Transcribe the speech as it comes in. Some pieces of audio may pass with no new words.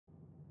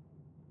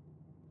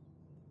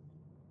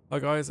Hi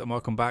guys and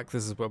welcome back.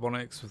 This is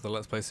Webbonix with the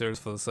Let's Play series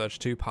for The Surge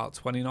 2 Part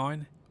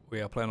 29. We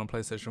are playing on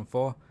PlayStation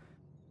 4.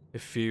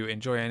 If you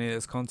enjoy any of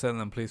this content,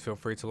 then please feel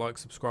free to like,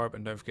 subscribe,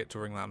 and don't forget to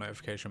ring that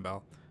notification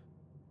bell.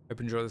 Hope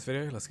you enjoy this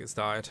video. Let's get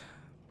started.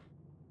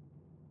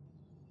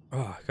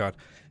 Oh god.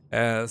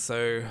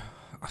 So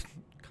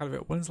kind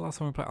of when's the last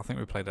time we played? I think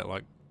we played it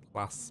like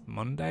last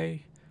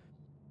Monday,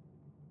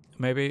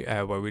 maybe.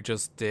 Where we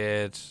just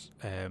did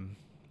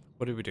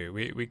what did we do?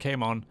 We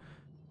came on.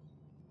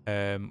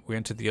 We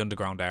entered the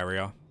underground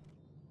area.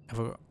 I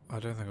don't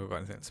think I've got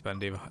anything to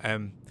spend either.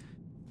 And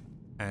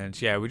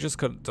yeah, we just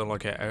could do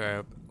like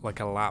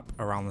a lap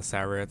around this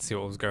area to see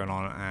what was going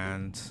on,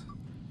 and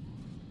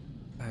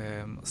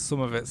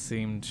some of it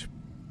seemed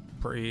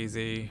pretty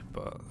easy,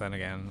 but then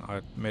again,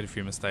 I made a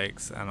few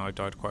mistakes and I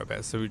died quite a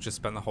bit. So we just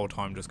spent the whole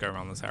time just going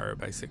around this area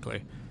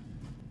basically.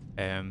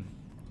 It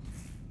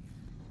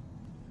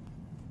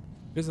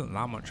isn't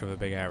that much of a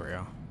big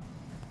area.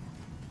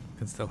 You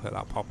can still hit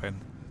that pop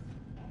in.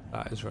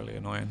 That is really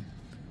annoying.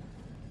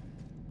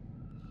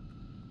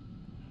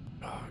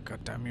 Oh,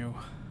 god damn you.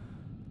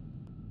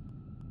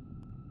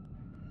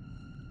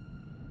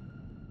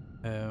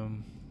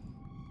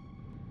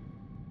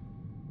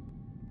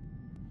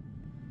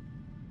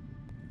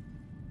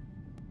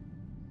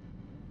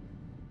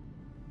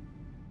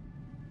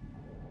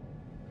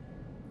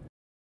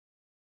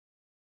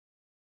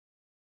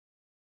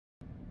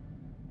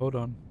 Hold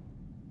on.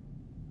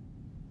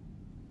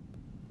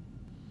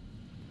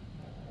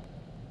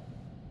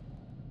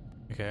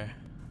 Okay.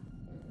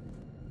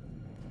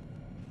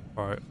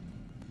 Alright.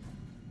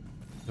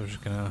 So we're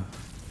just gonna...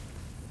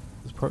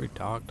 It's probably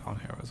dark down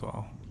here as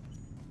well.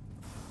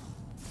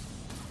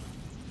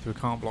 So we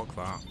can't block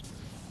that.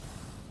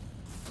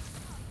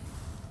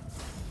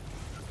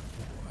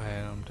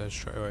 And I'm dead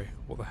straight away.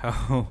 What the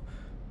hell?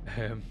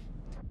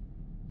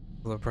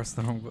 Was I pressed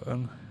the wrong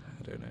button?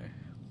 I don't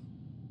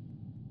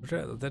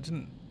know. There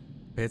didn't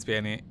appear to be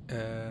any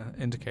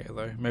indicator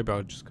though. Maybe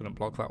I just couldn't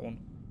block that one.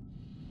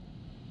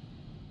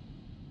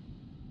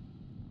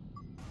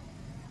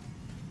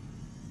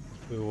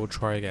 We will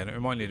try again. It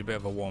might need a bit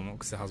of a warm up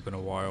because it has been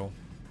a while.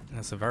 And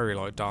it's a very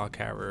like dark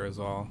area as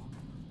well.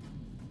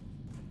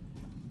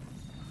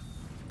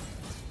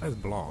 There's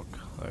block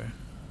though.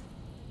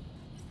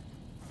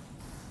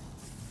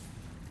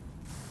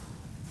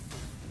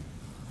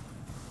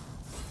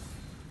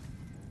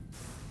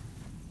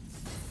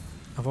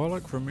 Have I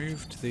like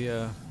removed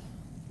the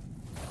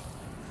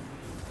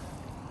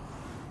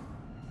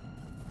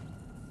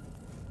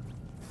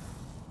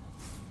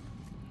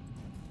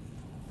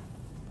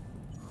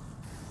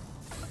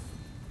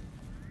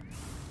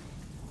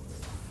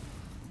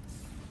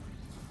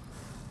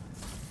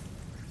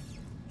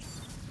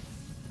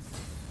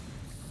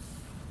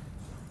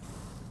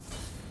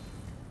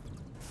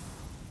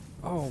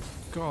Oh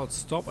god,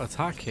 stop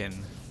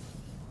attacking.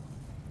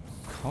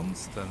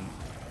 Constant.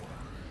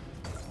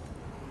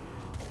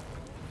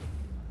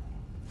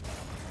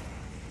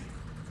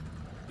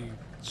 You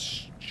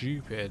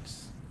stupid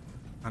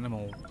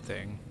animal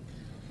thing.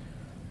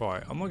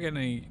 Right, I'm not getting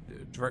any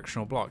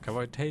directional block. Have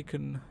I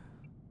taken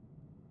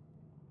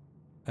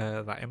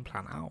that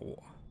implant out?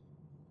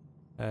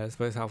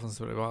 Space health and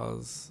stability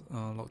bars,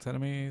 locked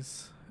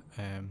enemies,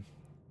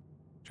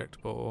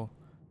 ejectable.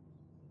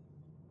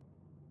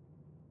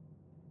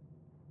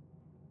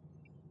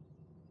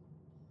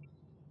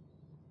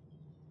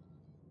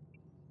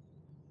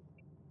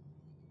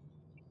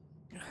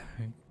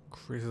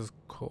 Increases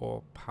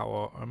core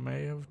power. I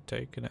may have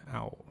taken it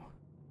out.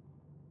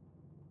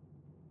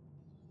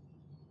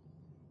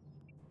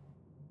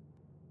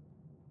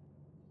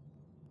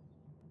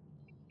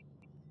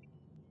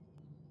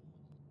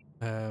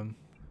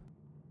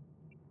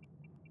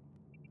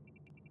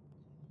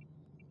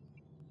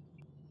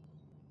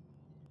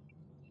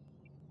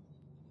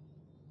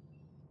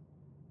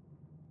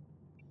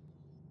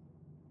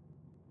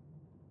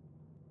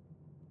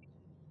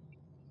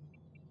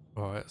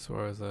 Right, so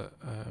where is it?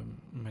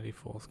 Medi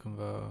force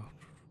convert.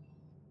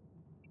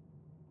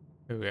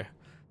 Here we go.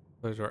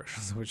 Those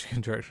directions which you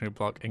can directionally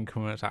block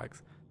incoming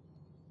attacks.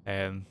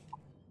 I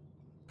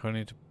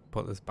need to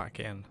put this back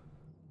in.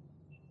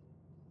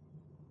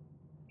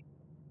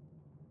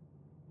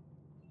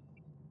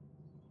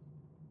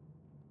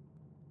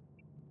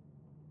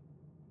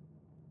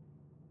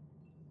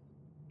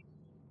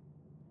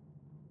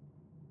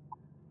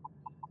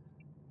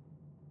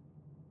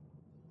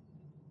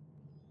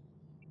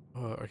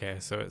 Oh, okay,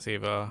 so it's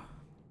either...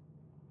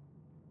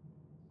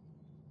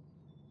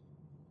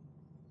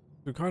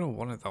 We kind of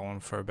wanted that one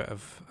for a bit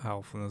of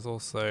health, and there's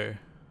also...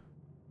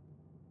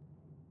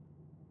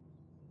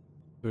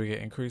 We get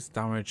increased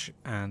damage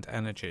and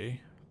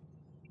energy.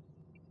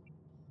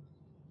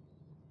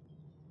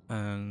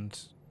 And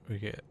we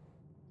get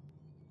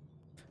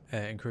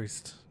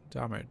increased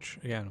damage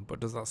again, but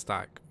does that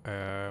stack?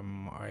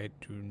 I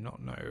do not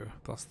know.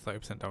 Plus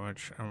 30%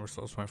 damage and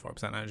restores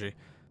 25% energy.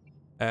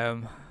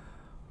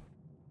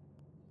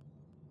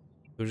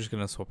 We're just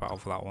gonna swap out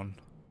for that one,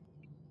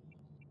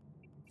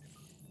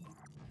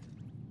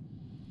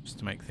 just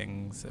to make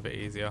things a bit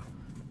easier.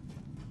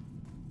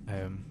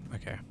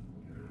 Okay.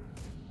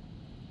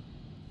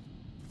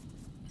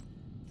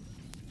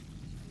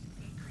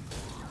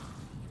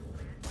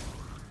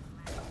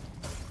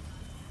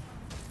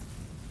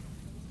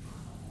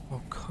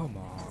 Oh, come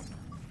on.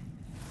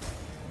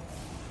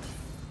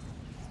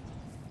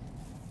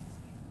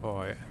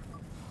 Alright.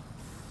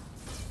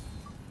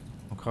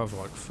 I kind of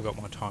like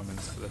forgot my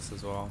timings for this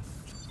as well.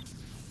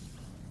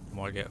 I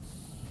might get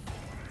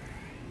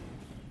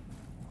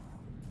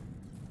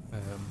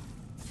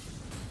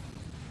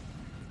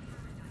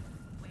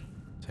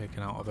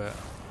taken out of it.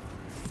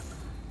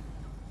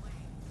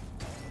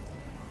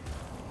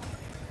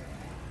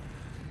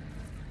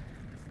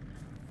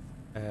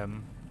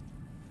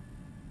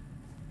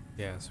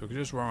 Yeah, so we could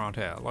just run around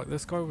here. Like,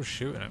 this guy was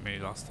shooting at me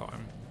last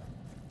time.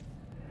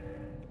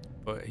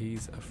 But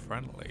he's a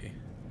friendly.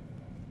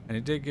 And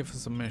he did give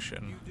us a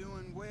mission. You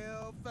doing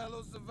well,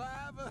 fellow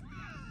survivor?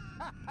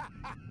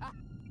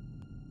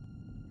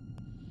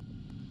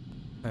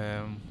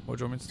 What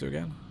do you want me to do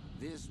again?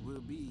 This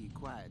will be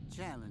quite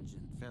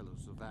challenging, fellow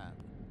survivor.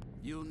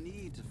 You'll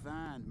need to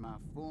find my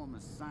former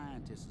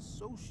scientist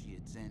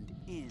associates and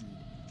end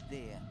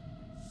their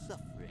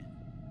suffering.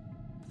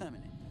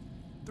 Permanent.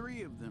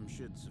 3 of them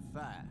should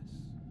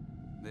suffice.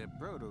 Their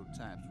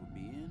prototypes will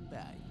be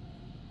invaluable.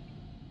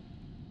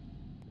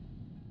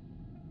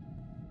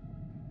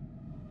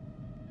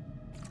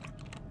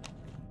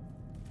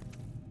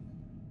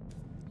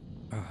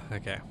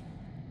 Okay.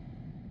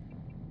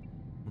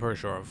 I'm pretty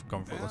sure I've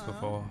gone through this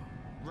before.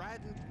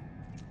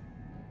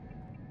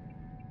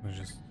 We'll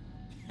just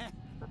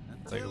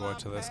take a word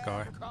to this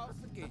guy.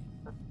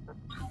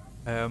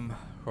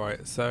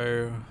 Right,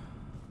 so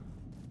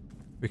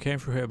we came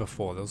through here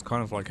before. There was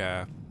kind of like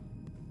a,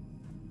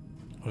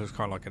 it was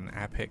kind of like an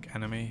epic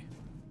enemy.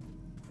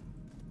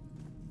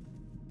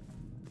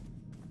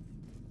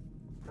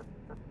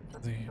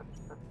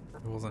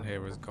 It wasn't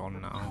here, it's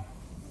gone now.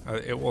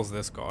 It was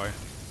this guy.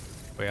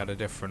 We had a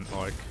different,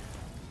 like,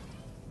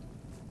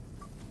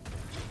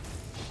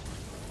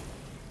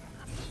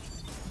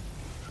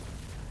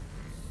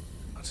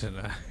 I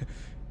didn't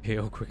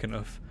heal quick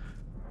enough.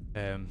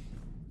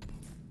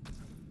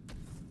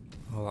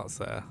 Well, that's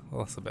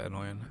a bit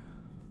annoying.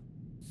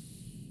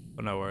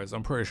 But no worries,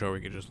 I'm pretty sure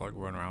we could just like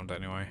run around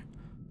anyway.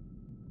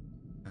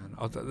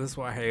 And this is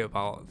what I hate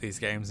about these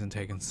games and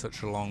taking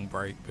such a long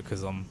break,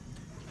 because I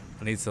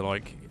need to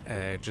like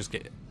just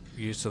get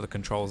used to the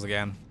controls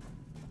again.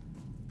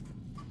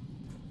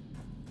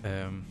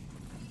 Yeah,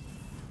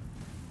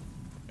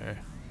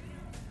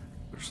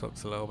 which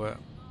sucks a little bit.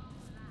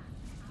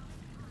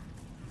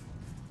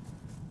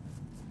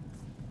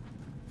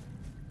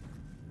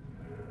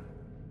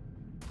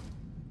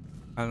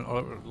 And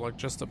I like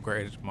just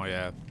upgraded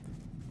my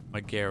my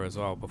gear as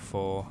well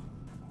before,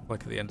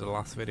 like at the end of the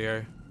last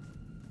video.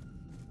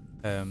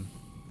 So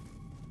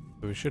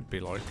we should be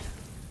like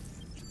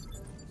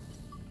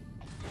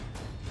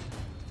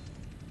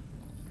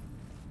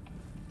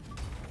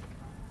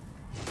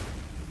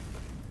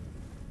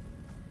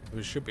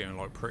in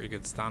like pretty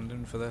good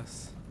standing for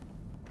this.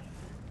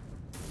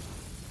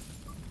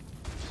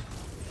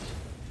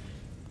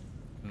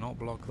 Not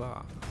block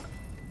that.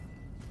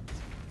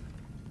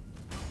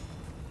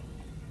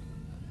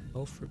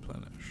 Health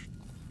replenished.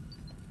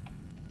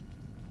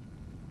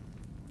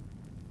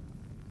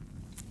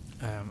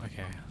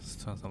 Okay, let's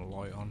turn some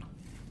light on.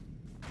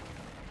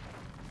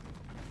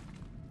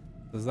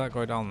 There's that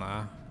guy down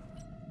there.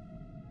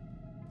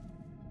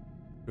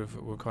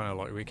 We're kind of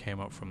like, we came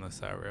up from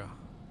this area.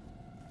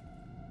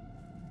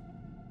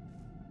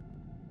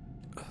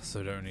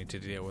 So don't need to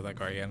deal with that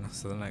guy again.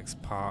 So the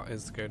next part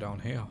is to go down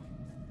here.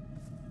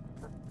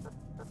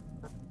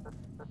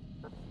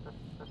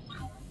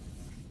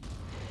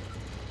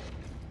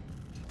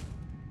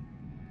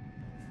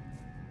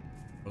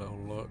 A little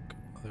look.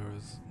 There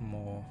is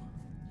more.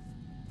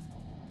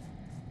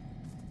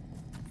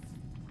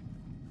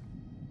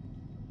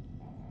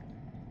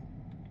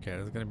 Okay,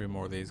 there's going to be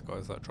more of these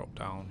guys that drop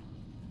down.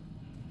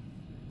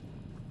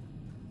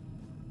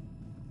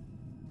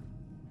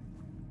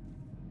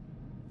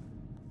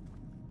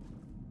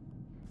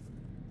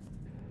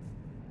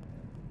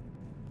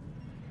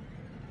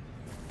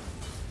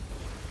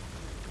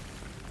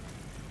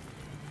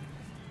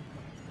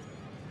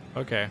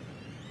 Okay.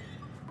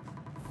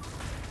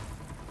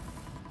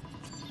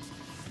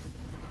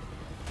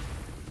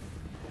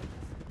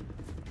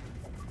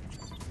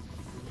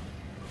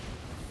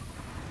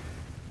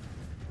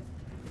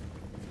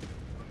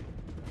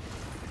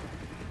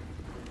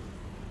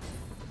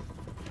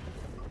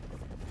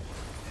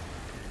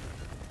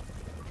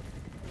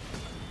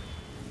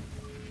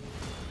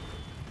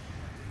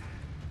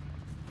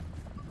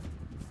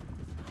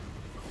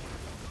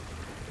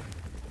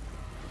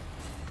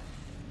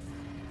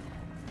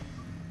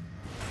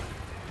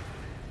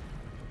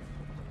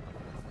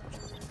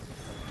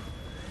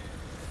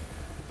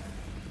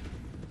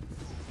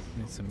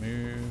 Needs to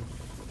move.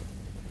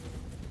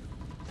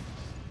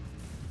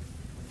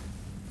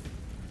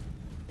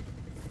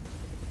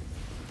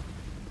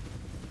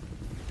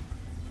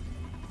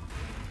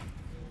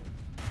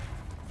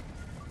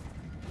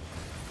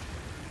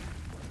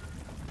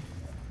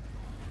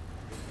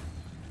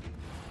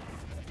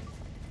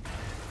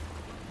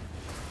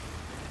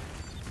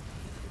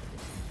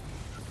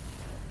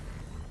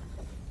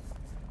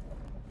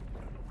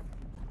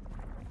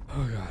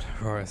 Oh god,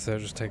 right, so it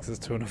just takes us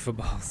to another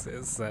boss.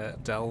 It's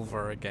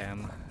Delver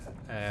again.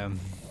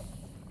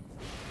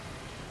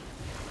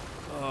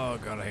 Oh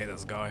god, I hate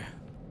this guy.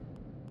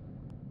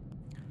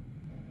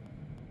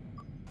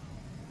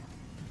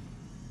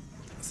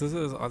 So this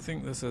is, I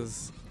think this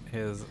is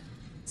his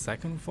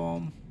second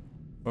form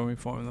when we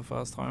fought him the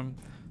first time.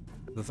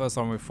 The first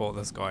time we fought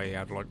this guy, he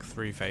had like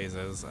 3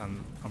 phases,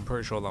 and I'm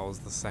pretty sure that was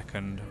the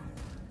second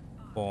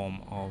form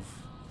of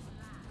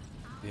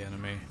the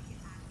enemy.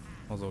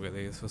 Might as well get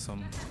these for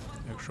some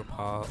extra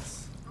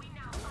parts. We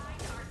now find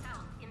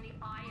ourselves in the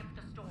eye of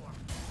the storm.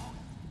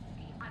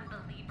 The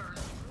unbelievers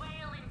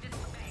wail in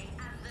dismay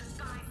as the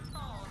sky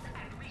falls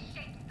and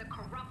reshapes the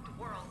corrupt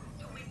world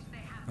to which they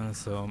have. And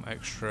some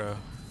extra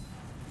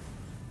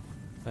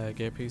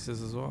gear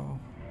pieces as well,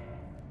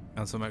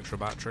 and some extra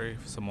battery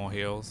for some more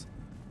heals.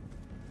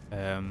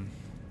 God,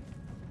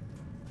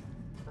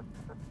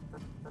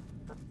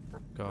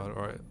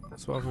 alright,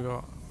 so what have we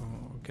got?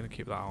 Oh, we're gonna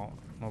keep that out.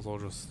 Might as well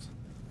just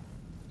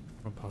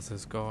run past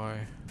this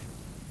guy.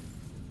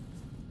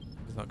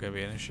 It's not gonna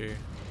be an issue.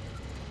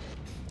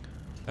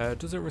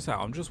 Does it reset?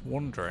 I'm just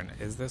wondering,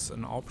 is this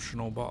an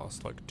optional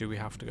boss? Like, do we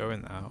have to go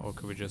in there, or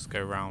could we just go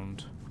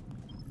around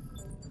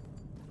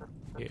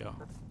here?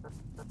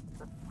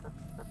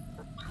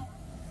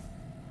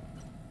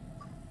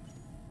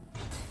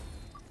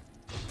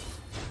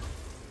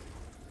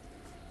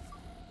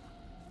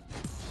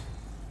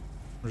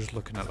 I'm just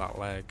looking at that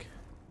leg.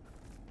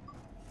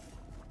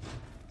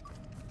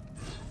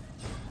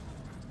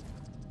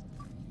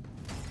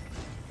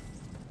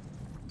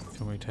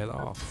 Can we take that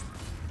off?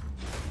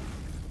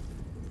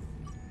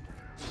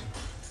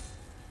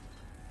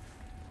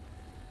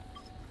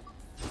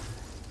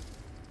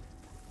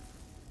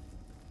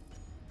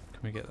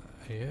 Can we get that?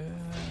 Yeah.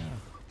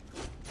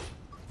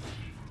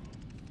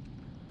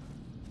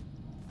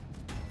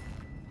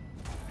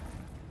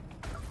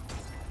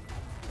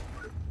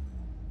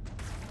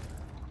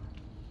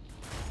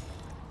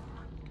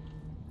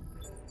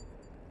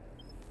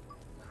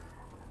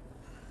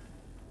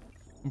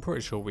 I'm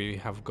pretty sure we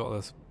have got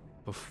this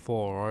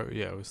before, right?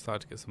 Yeah, we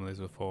started to get some of these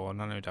before.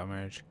 Nano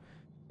damage.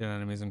 The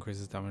enemies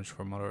increases damage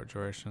for a moderate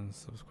duration.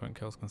 Subsequent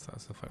kills can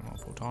status effect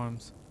multiple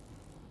times.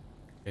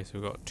 Okay, so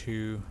we've got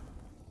 2.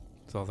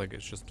 So I think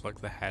it's just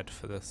like the head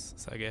for this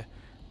set of gear.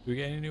 Do we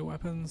get any new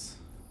weapons?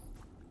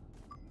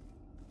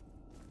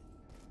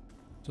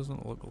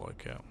 Doesn't look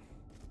like it.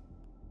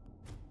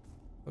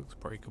 Looks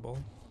breakable.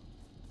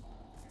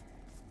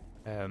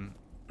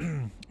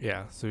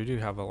 Yeah, so we do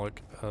have a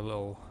like a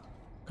little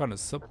kind of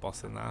sub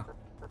boss in there,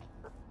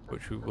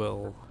 which we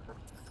will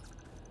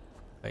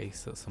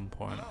face at some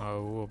point.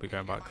 Oh, we'll be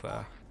going back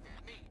there.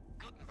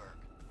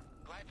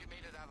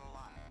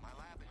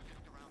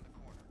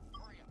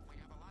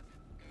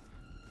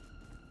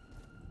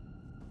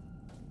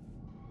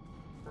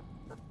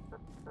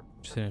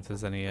 Just seeing if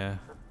there's any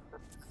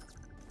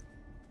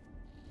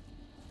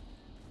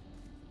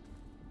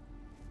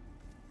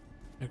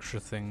extra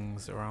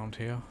things around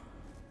here.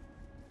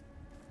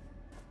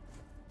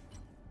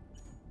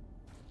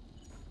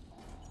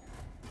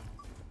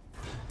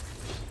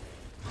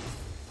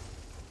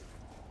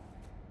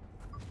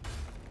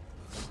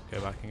 Go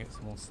back and get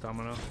some more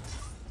stamina.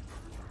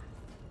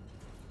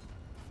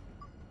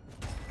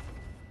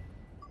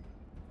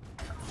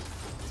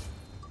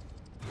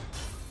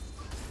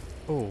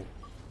 Oh,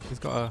 he's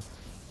got a...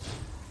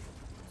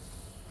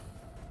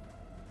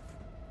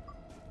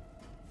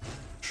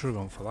 Should have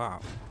gone for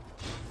that.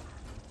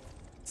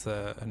 It's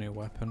a new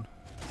weapon.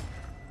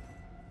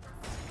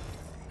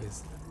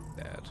 He's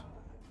dead.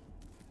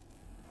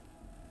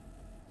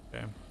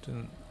 Okay,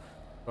 didn't...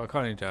 But I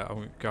kind of need to... I'm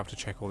going to have to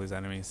check all these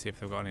enemies, see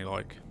if they've got any,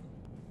 like,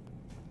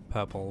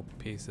 purple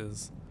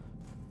pieces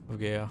of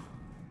gear.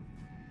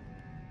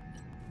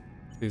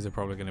 These are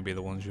probably going to be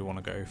the ones you want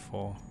to go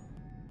for.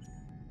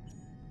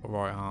 A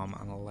right arm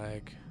and a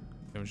leg.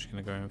 I'm just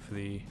going to go in for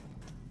the...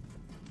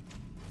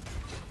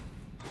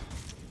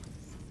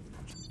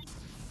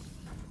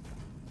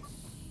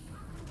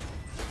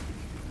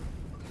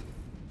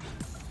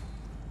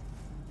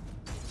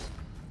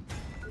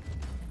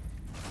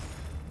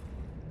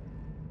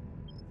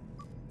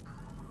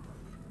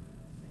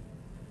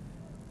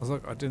 I was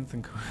like, I didn't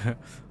think I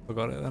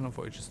got it then. I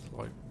thought we just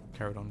like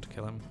carried on to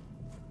kill him.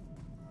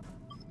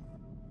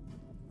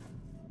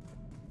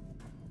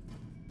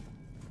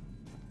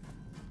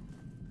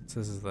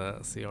 So this is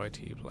the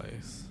CIT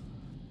place.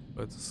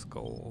 Loads of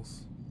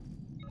skulls.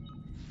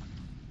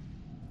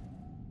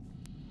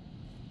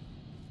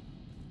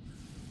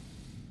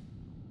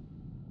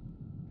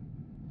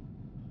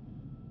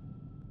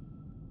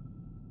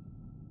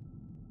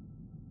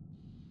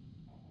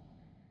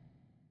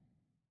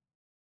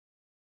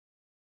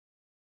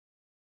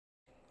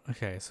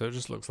 Okay, so it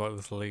just looks like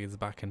this leads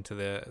back into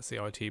the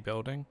CIT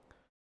building.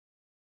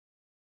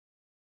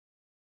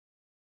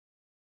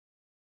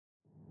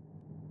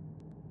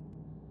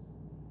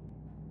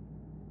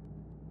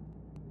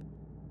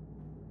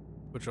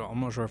 Which I'm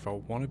not sure if I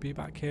want to be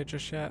back here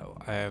just yet.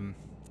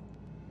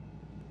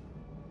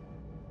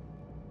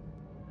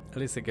 At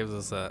least it gives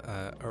us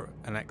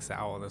an exit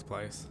out of this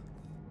place.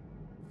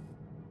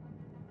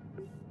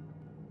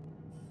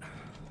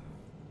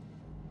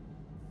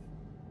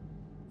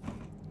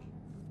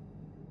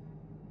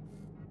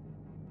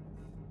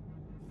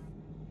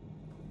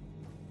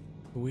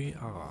 We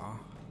are...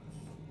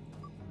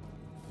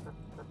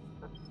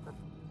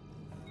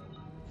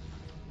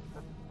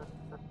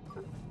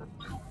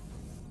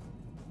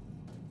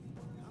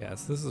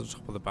 Yes, this is the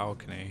top of the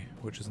balcony,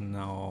 which is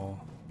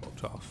now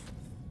blocked off.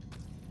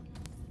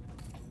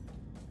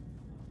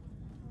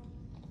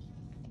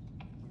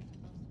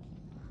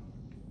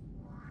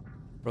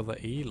 Brother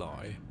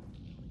Eli.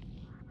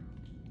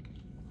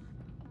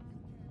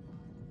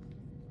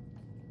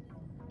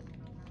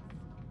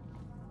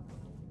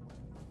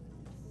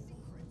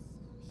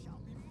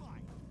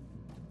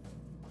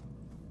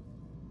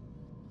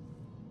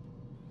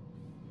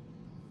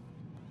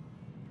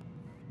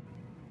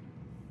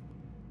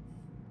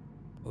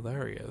 Well,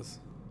 there he is.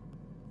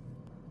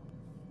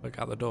 Look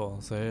at the door.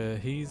 So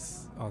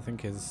he's, I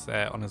think, is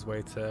on his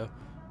way to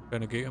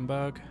going to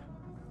Gutenberg.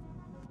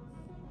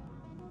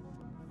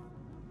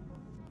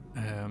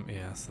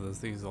 Yeah, so there's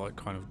these like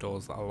kind of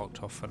doors that are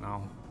locked off for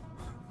now.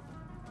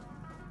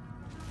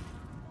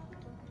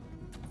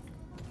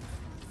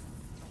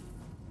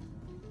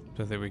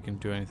 Don't think we can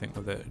do anything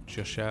with it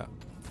just yet.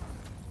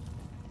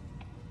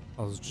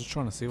 I was just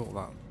trying to see what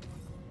that...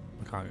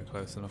 I can't get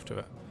close enough to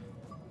it.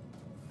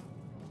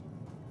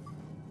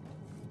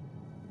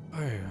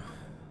 Oh.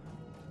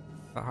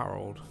 That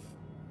Harold.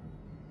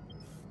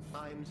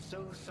 I'm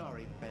so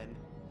sorry, Ben.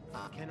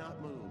 I cannot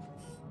move.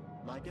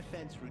 My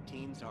defense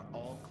routines are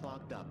all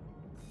clogged up.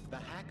 The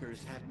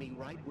hackers have me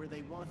right where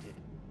they wanted.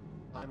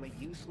 I'm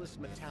a useless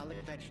metallic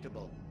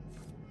vegetable.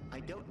 I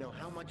don't know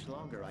how much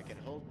longer I can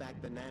hold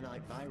back the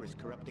nanite virus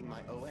corrupting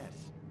my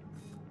OS.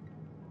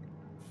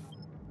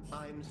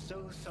 I'm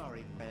so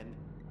sorry, Ben.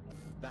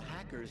 The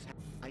hackers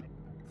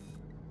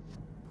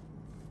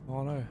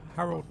Oh no,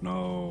 Harold,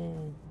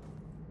 no!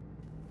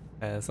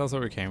 So that's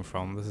where we came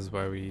from. This is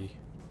where we...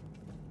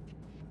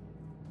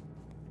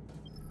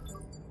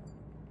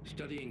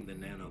 Studying the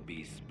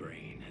nanobeast's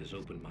brain has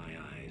opened my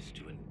eyes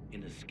to an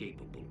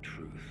inescapable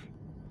truth.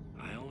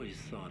 I always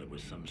thought it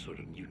was some sort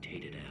of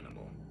mutated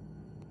animal,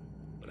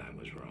 but I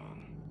was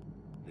wrong.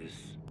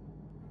 This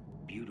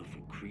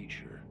beautiful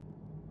creature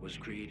was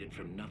created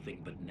from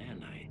nothing but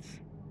nanites.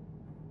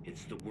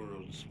 It's the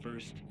world's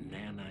first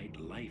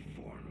nanite life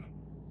form,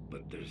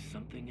 but there's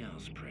something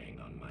else preying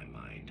on my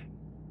mind.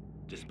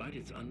 Despite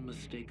its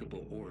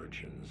unmistakable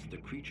origins, the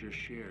creature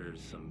shares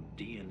some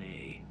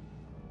DNA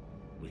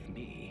with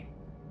me.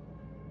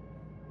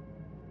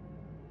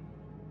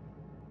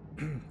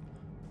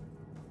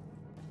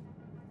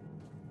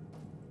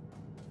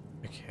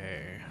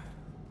 Okay.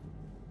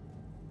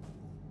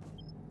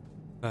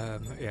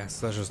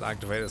 Yes, let's just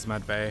activate this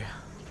med bay.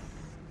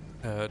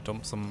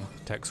 Dump some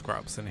tech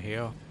scraps in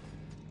here.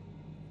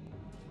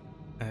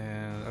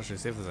 And actually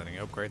see if there's any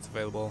upgrades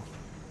available.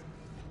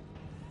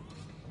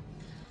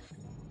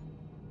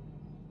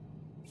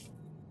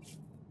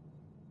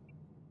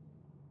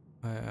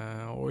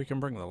 Or we can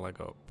bring the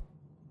leg up.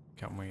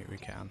 Can we? We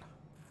can.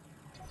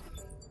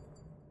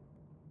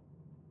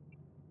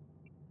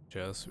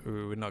 Just,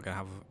 we're not gonna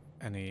have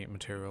any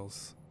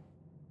materials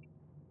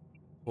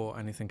or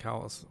anything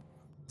else,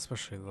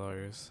 especially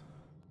those.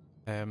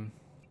 Actually,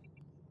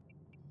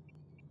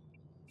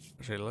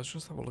 let's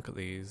just have a look at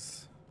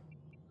these.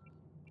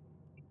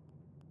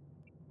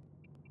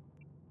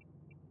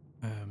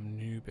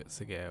 New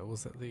bits of gear.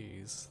 Was it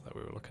these that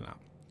we were looking at?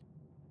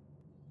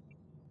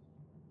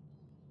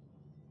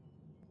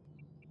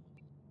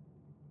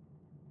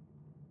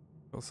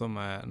 Got some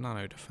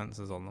nano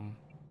defenses on them,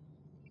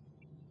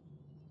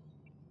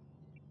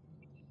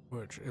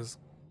 which is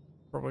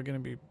probably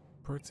going to be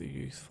pretty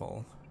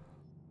useful.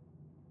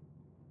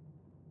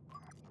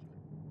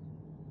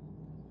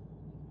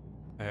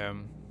 Yeah,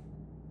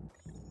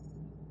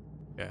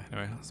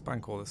 anyway, let's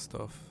bank all this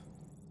stuff.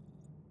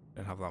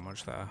 Don't have that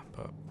much there,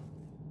 but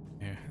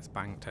yeah, it's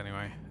banked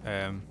anyway.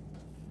 And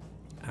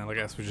I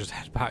guess we just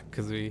head back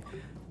because we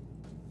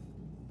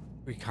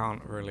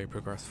can't really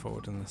progress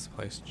forward in this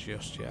place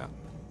just yet.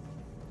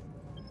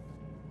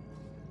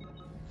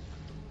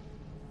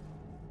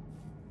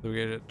 So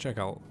we're gonna check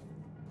out,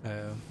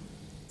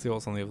 see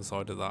what's on the other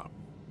side of that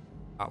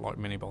like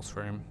mini boss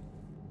room.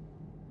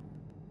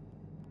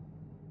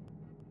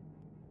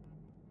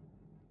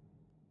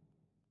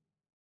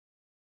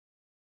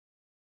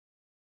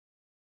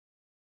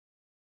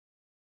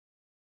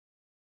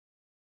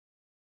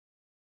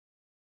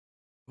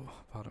 Oh,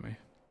 pardon me.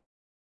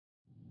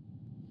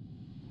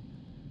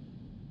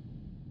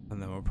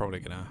 And then we're probably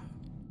gonna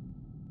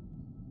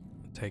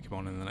take him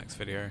on in the next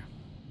video.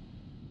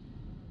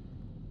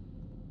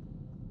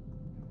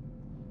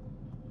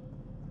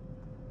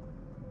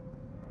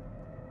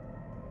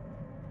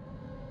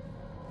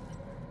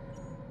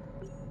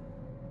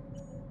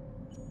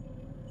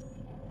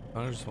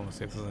 I just want to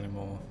see if there's any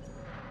more.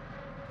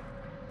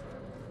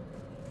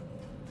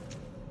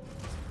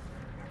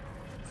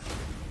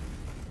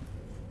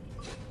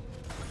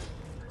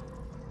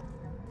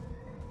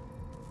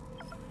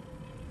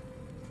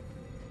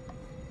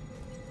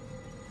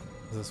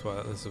 Is this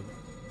where this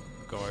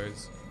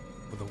goes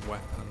with the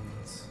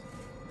weapons?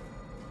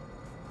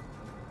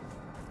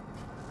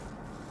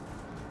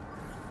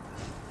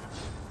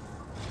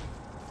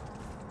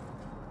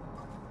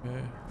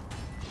 Okay.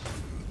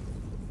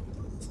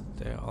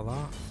 Stay out of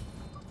that.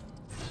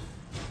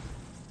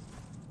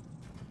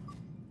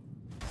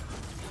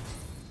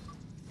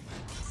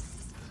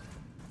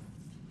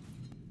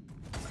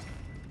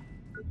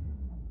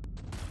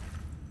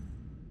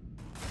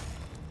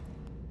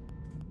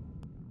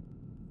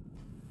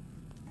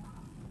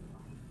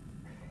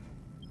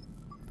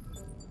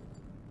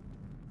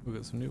 We've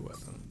got some new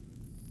weapons.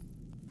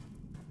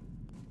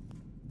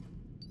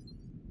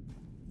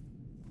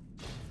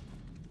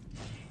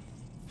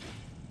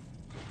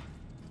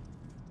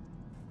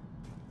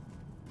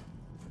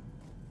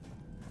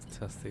 Let's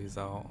test these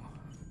out.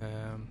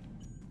 Can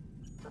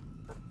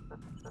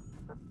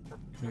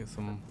we get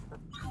some?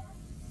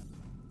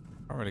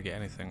 Can't really get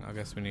anything. I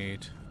guess we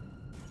need.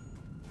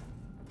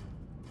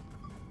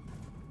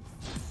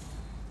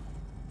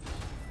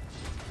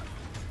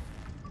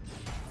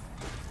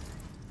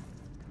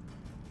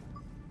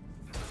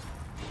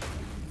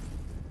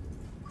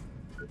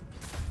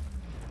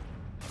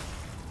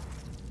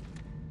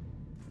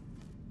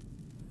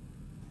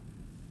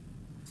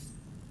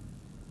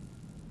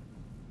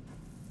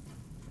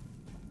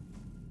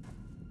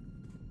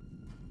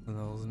 And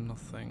there's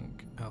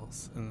nothing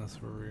else in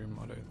this room,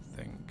 I don't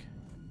think,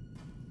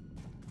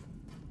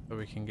 that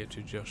we can get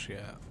to just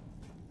yet.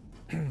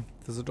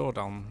 There's a door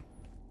down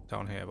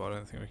here, but I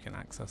don't think we can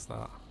access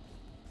that.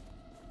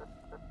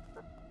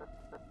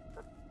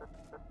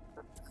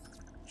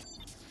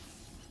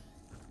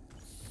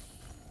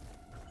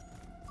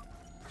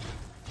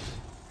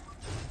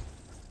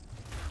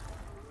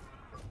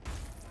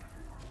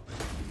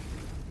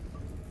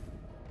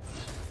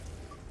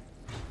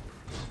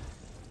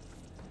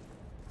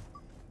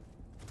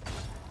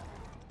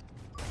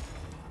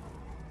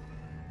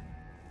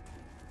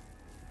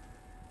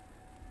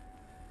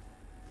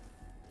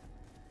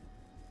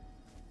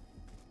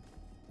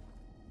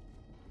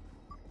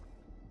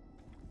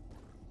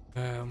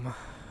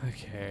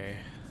 Okay,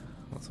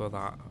 that's where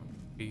that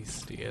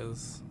beast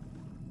is.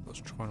 Let's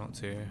try not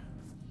to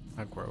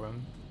aggro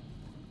him.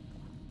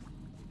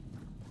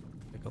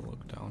 Take a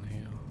look down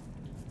here.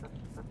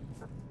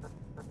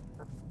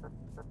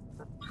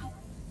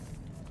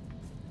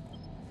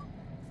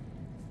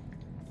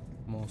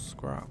 More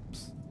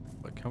scraps.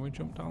 But can we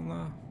jump down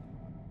there?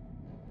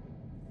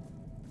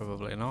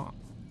 Probably not.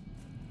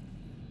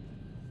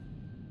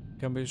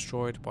 Can be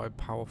destroyed by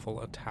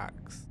powerful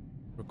attacks.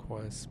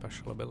 Requires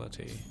special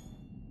ability.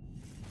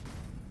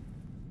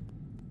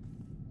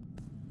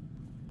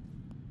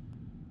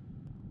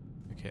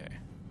 Okay.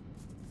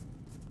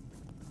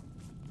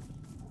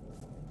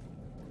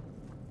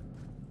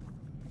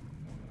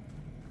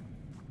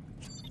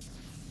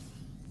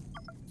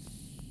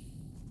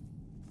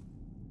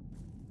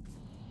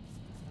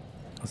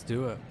 Let's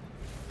do it.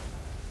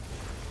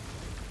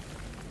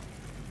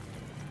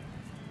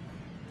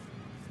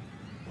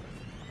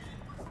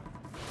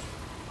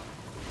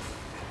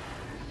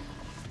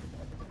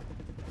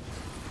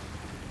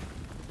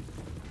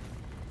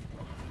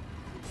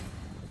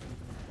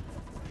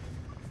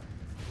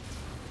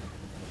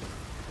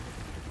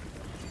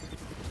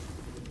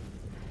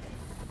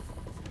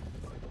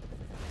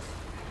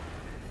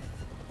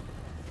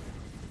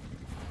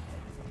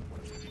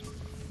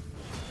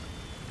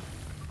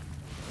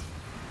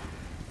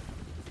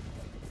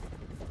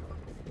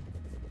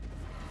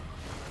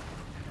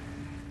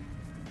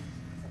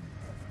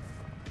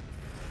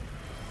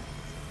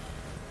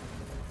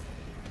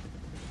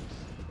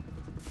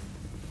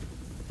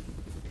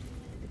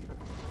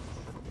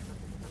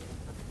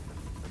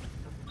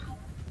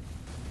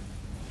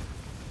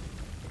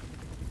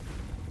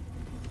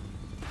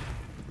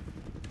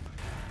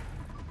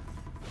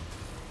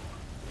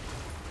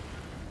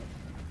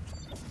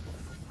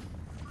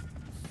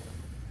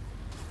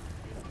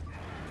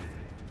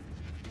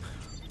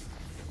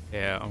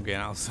 Yeah, I'm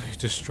getting absolutely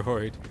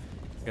destroyed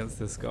against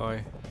this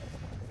guy.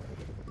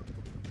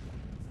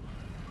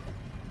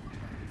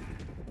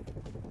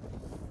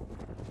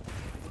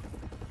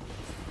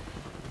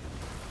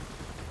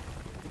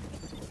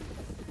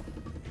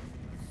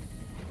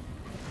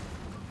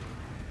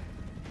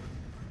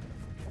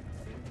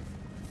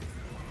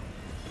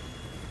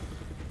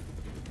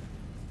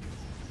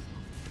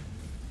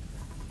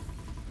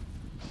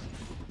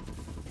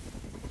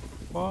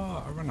 What?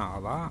 I ran out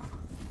of that.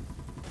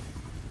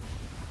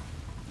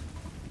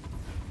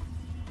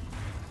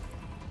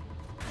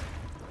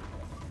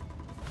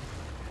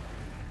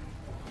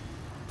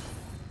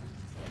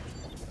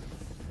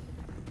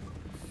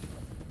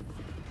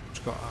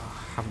 I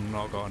have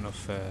not got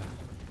enough yeah,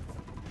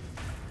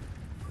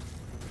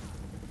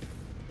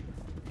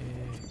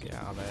 get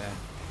out of there.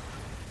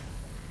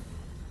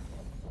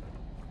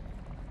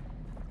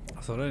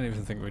 So I don't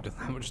even think we did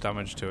that much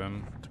damage to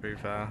him, to be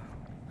fair.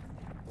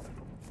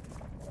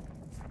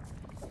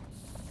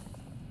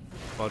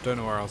 Well, I don't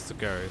know where else to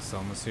go, so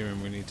I'm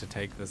assuming we need to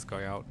take this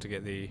guy out to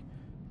get the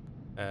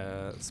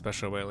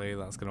special ability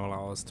that's going to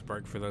allow us to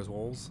break through those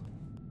walls.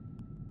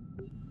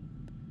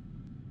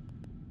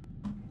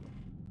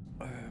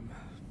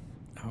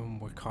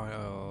 We're kind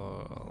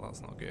of...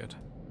 that's not good.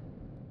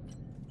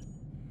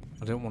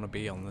 I don't want to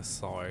be on this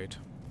side.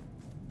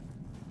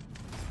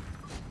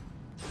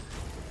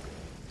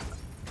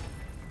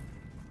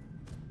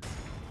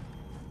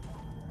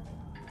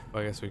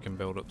 I guess we can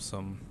build up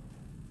some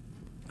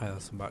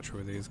battery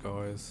with these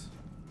guys.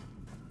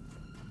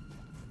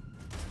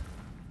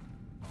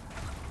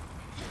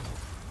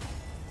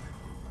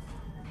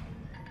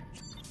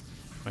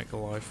 Make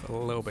life a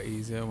little bit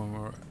easier when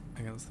we're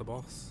against the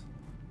boss.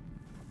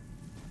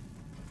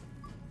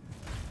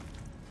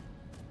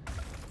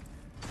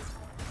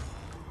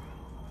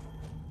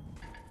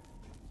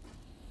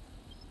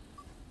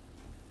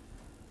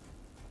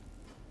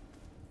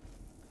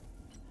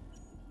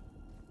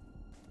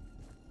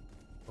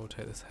 I'll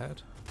take this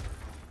head.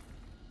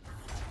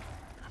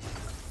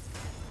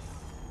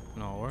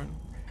 No, I won't.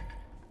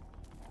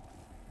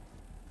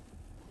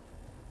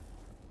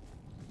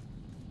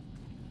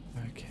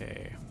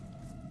 Okay.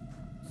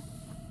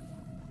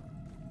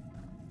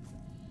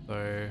 So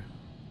there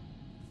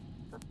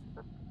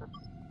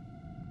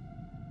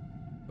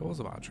was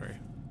a battery.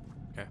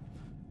 Okay.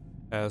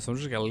 So I'm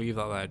just gonna leave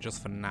that there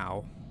just for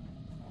now.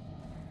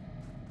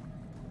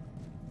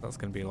 That's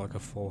gonna be like a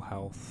full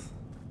health.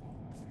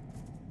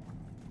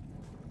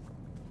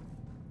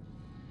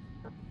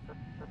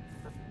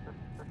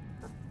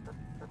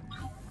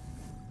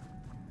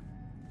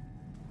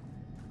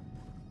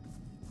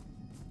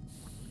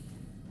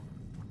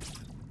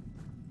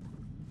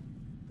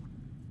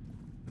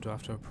 Do I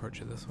have to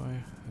approach it this way?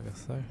 I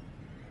guess so.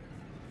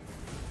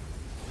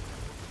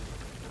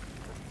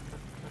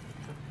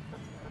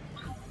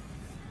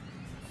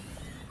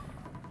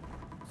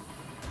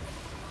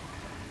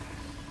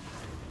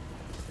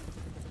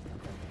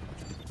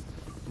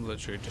 I'm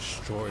literally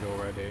destroyed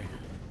already.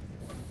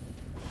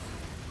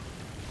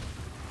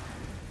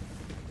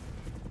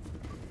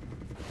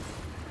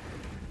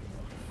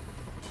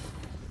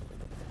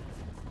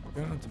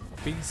 Going into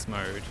beast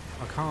mode.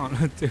 I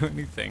can't do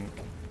anything.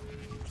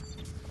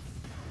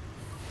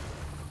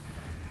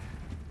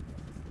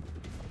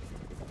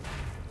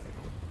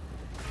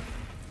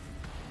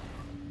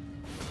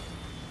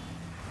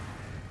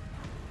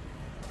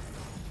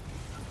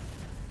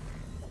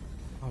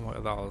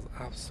 That was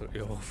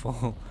absolutely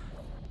awful.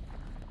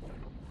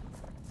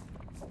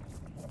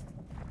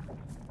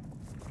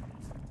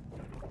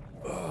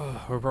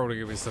 We're probably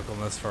going to be stuck on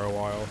this for a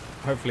while.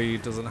 Hopefully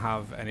it doesn't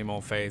have any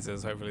more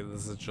phases. Hopefully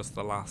this is just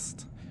the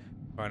last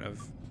kind of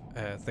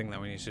thing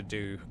that we need to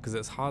do. Because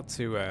it's hard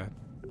to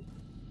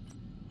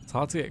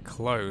get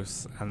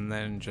close and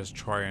then just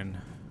try and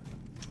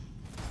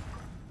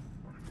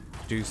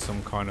do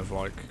some kind of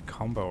like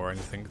combo or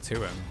anything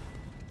to him.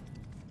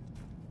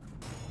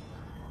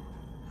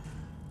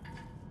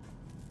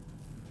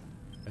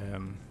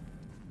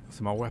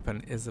 So my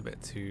weapon is a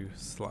bit too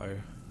slow,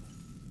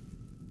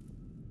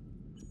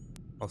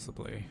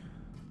 possibly,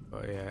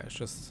 but yeah, it's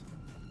just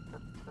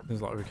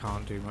seems like we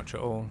can't do much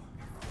at all.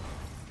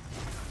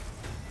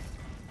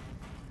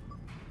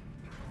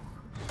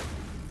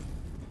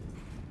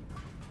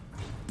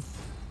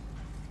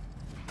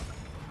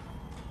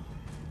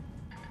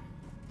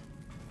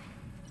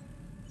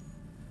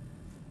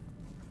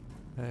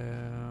 Get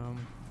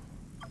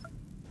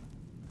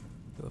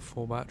the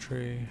full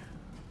battery.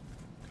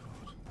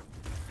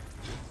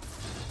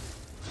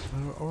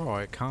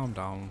 Alright, calm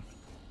down.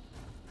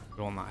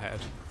 Go on that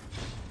head.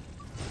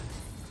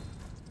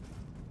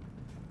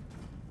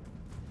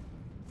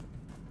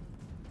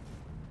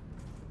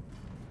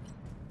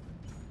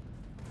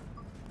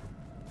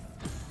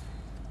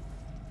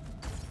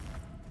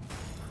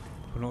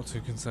 We're not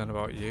too concerned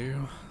about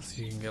you,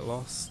 so you can get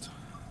lost.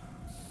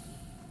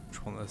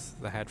 Just want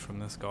the head from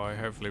this guy.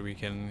 Hopefully we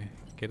can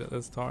get it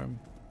this time.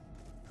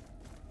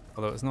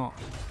 Although it's not.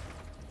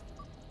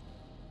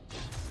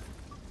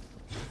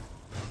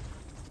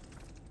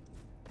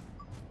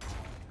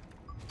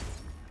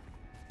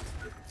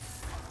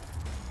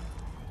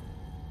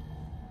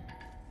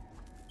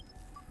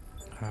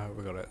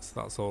 We got it,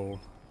 so that's all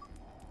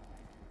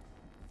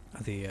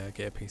the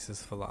gear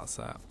pieces for that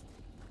set.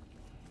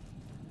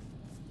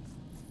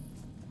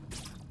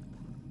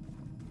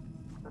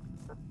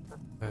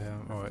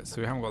 Alright,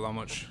 so we haven't got that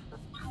much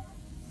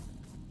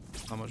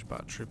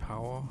battery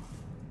power.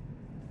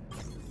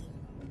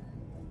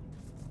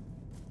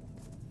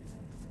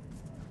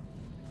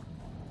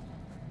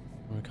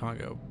 We can't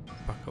get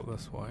back up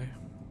this way.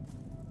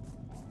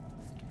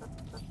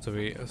 So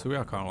we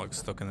are kind of like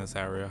stuck in this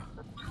area.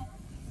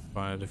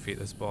 Trying to defeat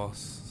this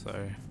boss, so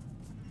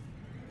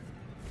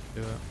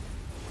do it.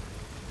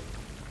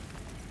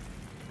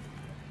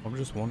 I'm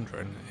just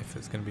wondering if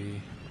it's going to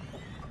be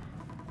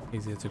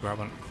easier to grab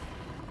and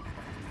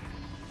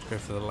go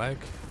for the leg.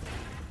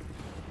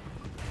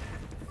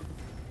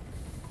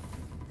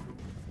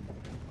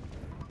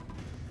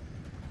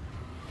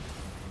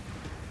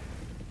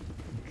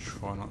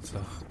 Try not to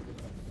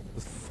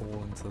just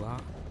fall into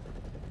that.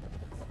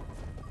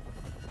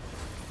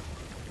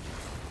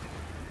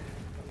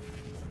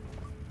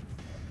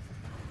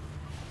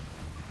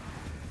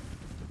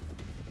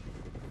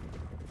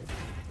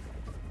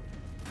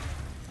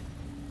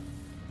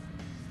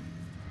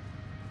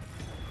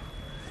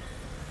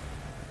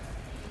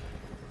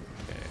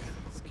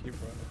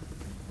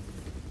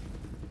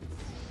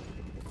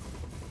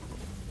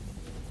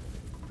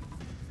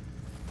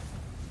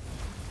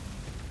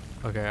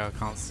 Okay, I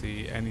can't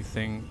see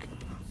anything.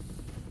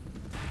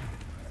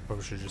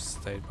 Probably should have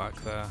just stayed back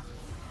there.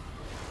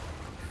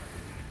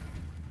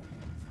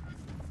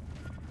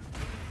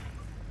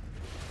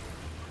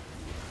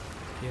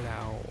 Get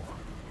out.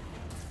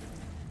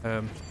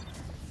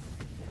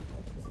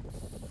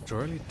 It's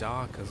really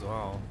dark as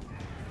well.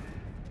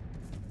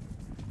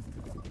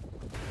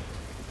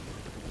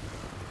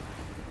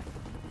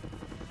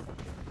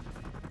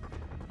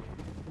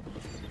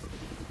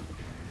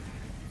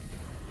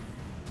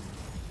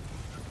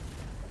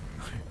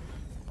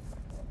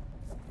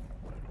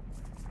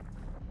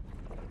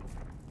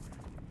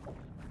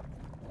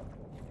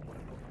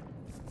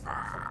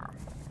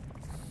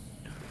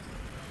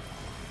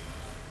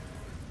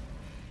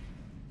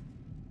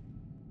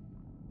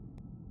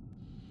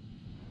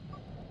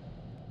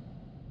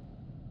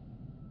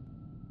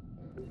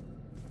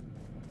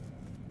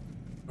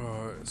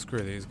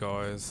 Screw these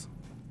guys.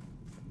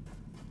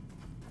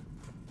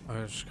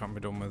 I just can't be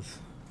done with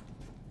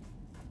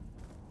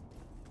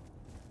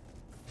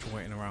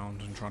waiting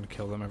around and trying to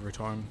kill them every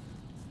time.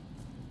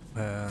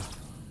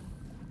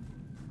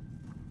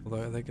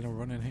 Although, are they going to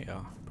run in here?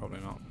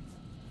 Probably not.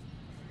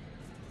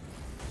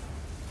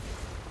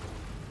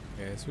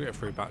 Yeah, so we get a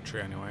free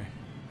battery anyway.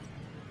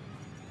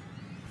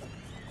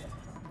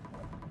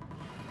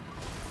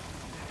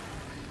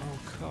 Oh,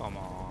 come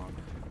on.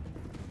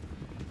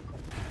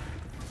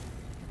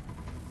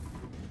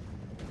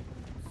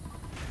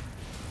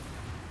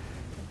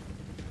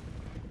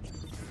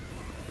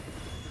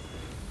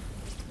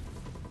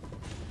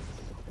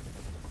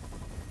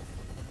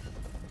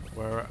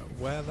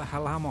 Where the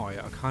hell am I?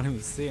 I can't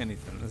even see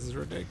anything. This is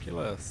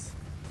ridiculous.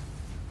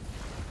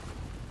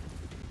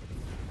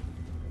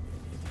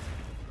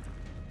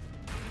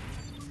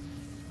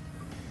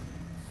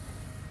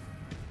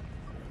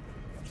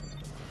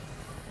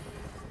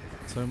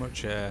 So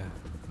much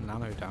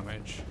nano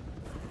damage.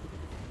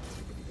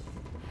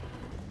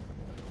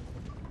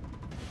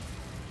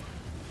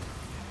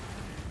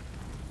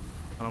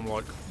 And I'm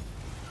like,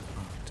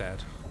 oh,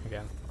 dead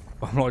again.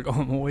 I'm like,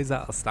 I'm always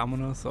out of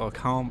stamina, so I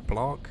can't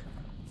block.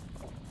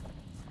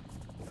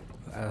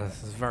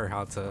 It's very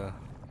hard to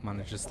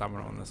manage the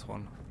stamina on this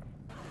one.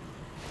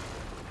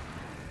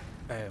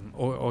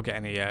 Or get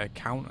any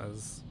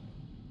counters.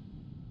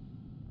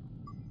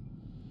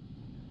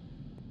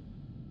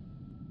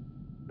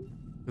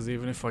 Because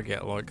even if I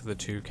get like the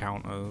 2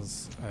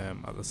 counters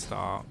at the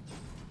start,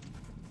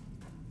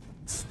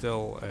 it's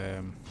still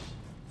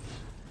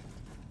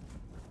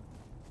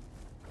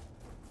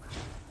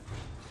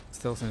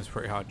seems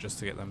pretty hard just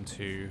to get them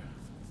to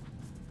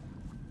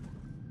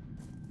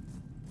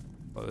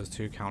put those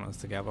 2 counters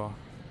together.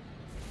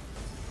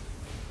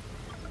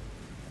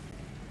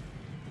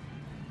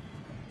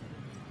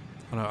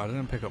 Oh no, I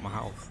didn't pick up my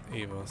health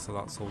either, so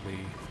that's all the...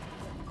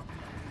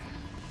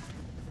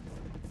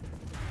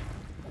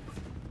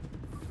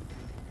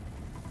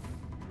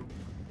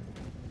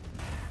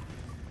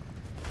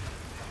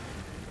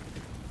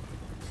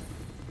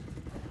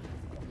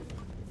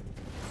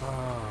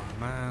 Oh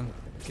man,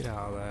 get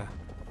out of there.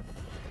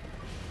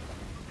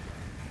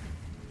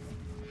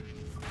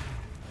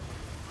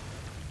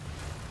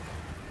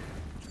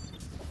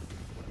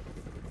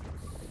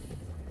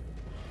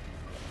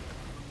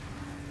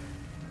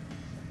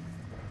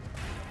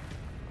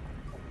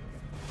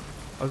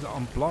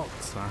 I'm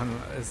blocked, man.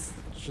 It's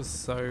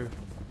just so...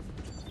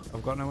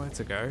 I've got nowhere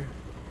to go.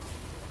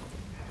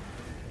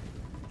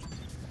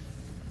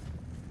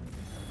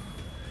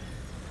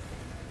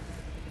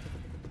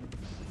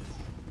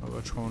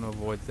 We're trying to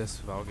avoid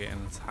this without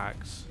getting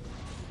attacked.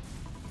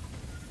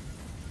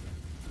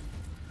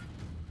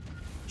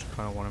 Just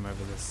kind of want him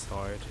over this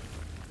side.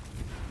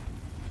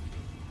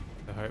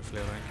 So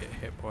hopefully I don't get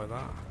hit by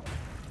that.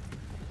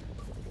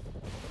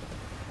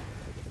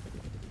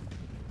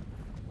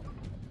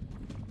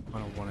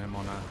 Kind of want him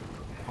on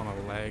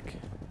a leg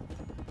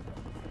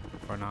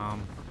or an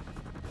arm.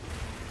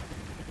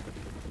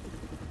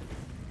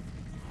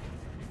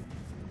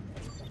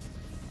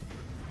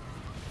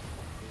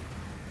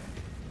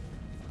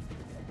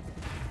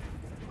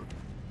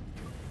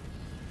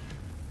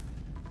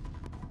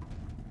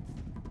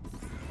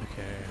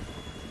 Okay.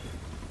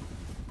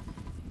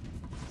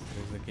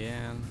 Here's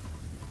again.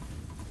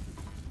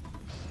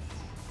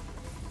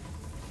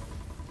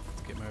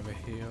 Let's get him over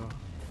here.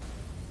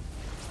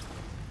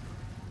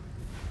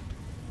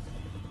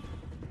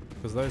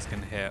 Because those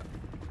can hit.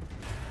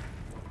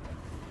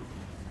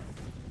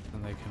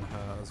 And they can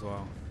hurt as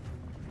well.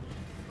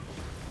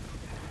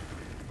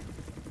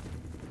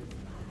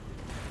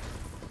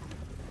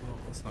 Oh,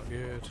 that's not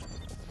good.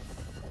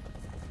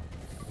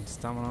 And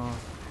stamina.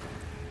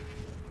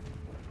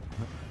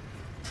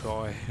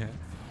 Try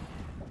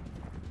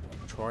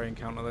and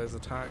counter those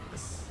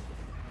attacks.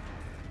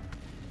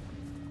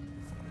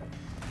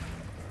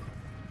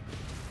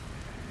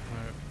 No.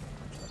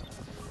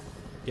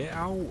 Get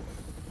out!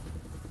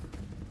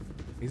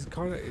 He's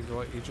kind of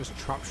like, he just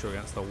traps you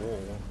against the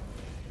wall.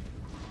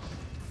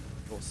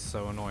 That's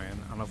so annoying,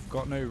 and I've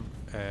got no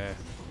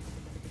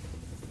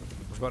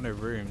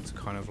room to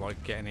kind of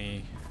like get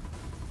any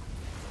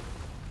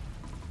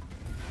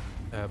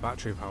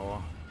Battery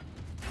power.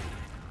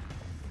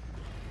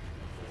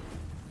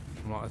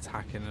 I'm not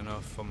attacking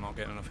enough, I'm not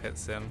getting enough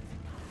hits in.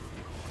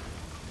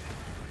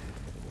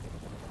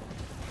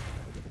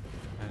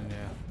 And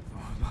yeah,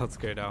 I'm about to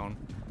go down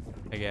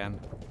again.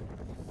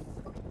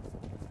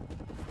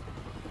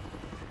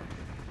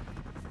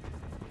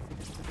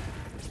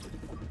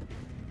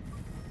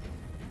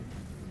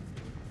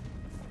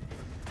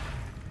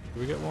 Did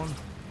we get one?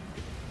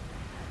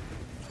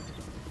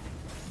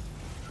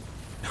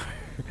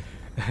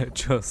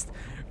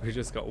 We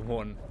just got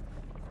one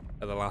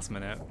at the last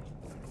minute.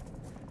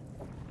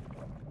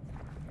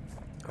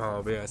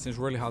 Oh, but yeah, it seems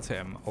really hard to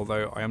hit him.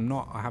 Although I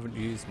haven't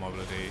used my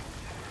bloody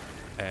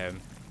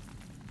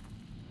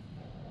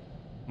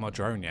my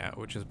drone yet,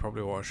 which is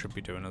probably what I should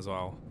be doing as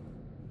well.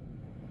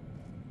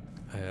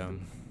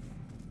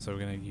 So we're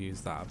gonna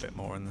use that a bit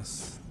more in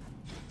this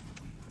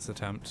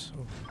attempt.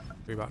 Oh,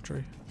 free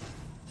battery.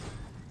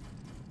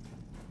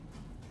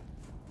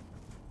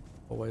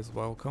 Always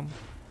welcome.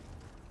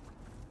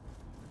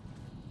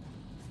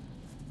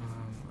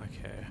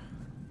 Okay.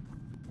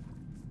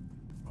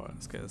 Alright,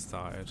 let's get it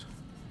started.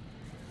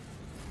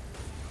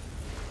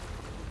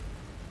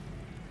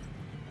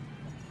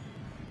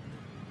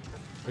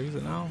 Use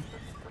it now?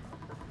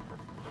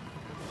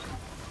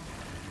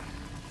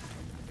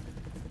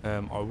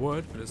 I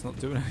would, but it's not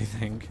doing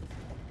anything.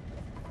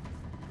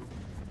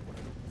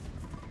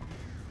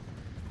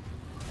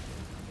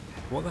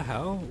 What the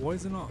hell? Why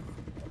is it not?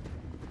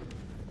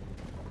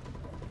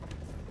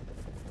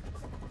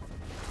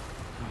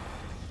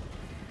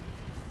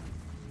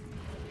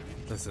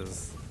 This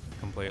is a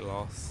complete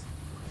loss.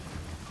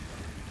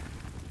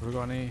 Have we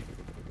got any?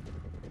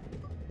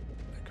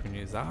 Can we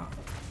use that?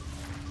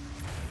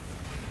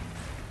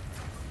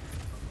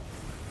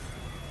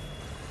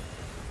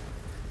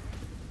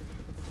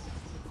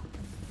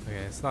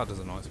 Okay, so that does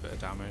a nice bit of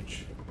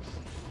damage.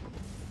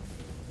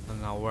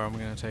 And now where am I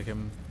going to take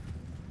him?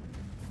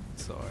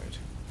 Inside.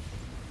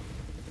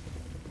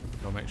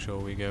 I'll make sure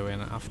we go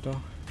in after.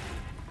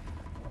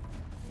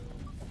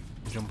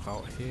 Jump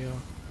out here.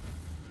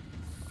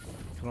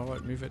 Can I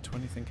like move it to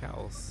anything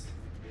else?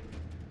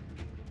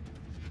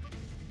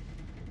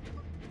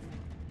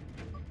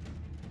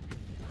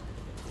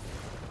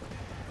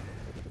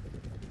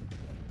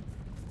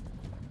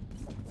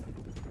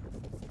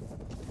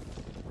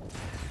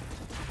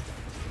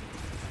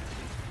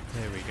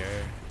 There we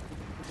go.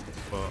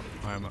 But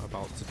I'm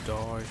about to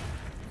die.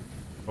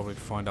 Probably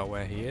find out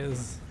where he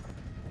is.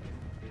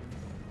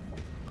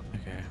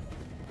 Okay.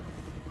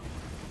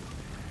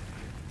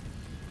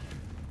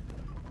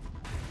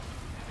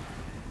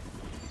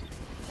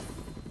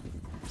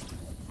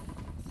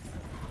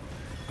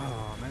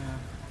 Oh man.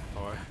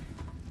 Boy.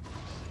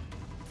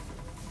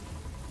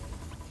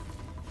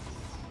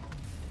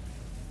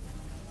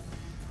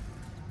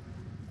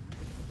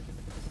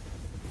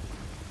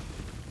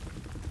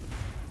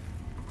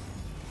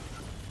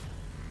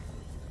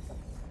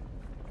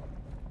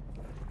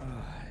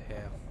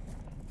 Yeah.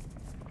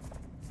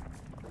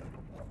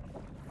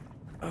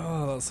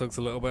 Oh, that sucks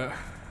a little bit,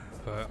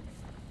 but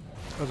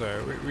I don't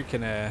know. We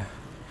can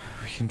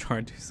try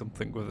and do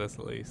something with this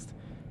at least.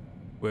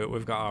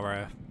 We've got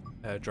our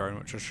drone,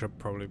 which I should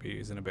probably be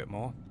using a bit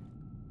more.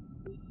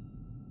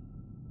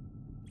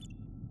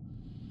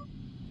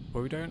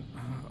 But we don't.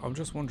 I'm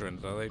just wondering,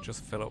 do they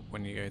just fill up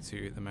when you go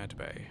to the med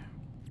bay?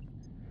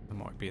 That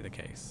might be the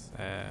case.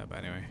 But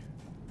anyway,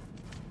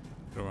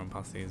 gonna run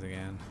past these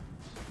again.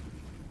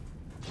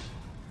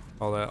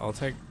 I'll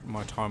take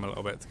my time a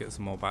little bit to get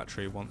some more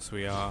battery once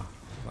we are.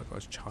 Like I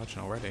was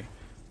charging already.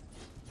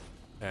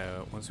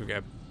 Once we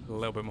get a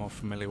little bit more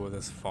familiar with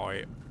this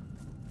fight.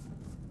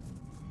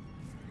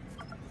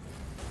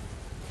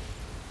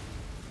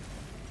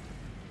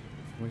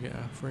 Can we get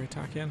a free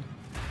attack in?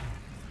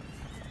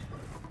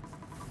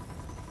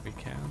 We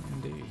can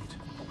indeed.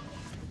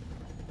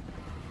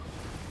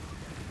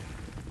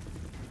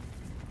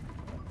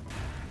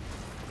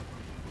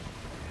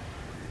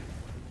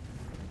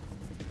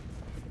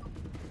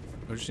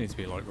 We just need to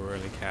be like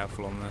really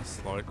careful on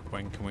this, like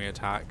when can we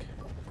attack?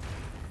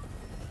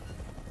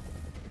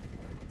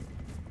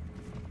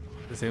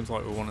 It seems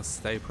like we want to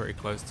stay pretty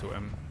close to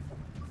him.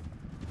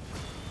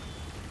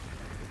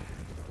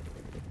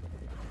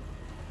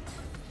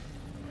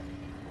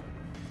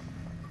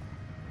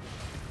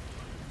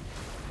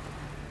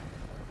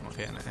 Not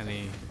getting any.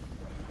 You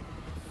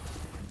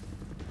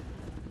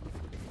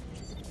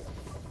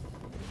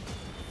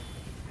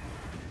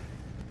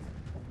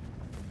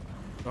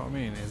know what I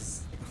mean?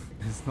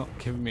 It's not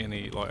giving me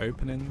any like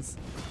openings.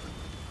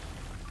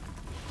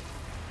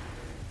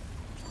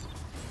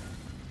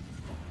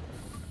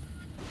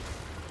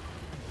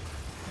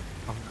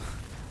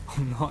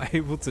 I'm not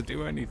able to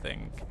do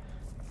anything.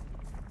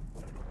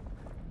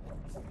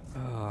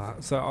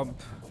 So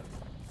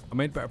I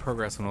made better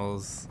progress when I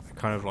was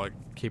kind of like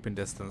keeping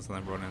distance and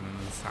then running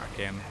and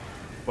attacking.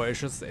 But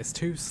it's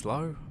too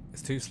slow.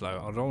 It's too slow.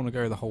 I don't want to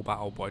go the whole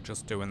battle by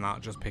just doing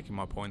that, just picking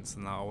my points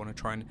and that. I want to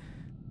try and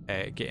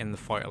get in the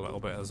fight a little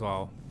bit as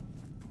well.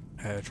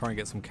 Try and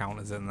get some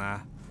counters in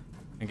there.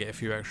 and get a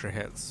few extra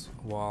hits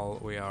while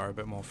we are a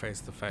bit more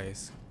face to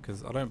face,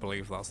 because I don't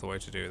believe that's the way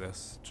to do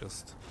this.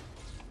 Just,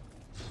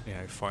 you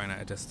know, fighting at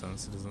a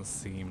distance, it doesn't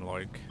seem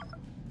like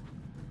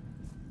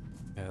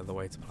the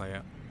way to play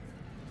it.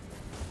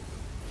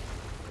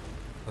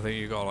 I think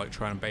you gotta like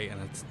try and bait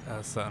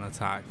a certain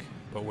attack,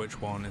 but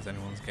which one is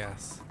anyone's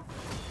guess.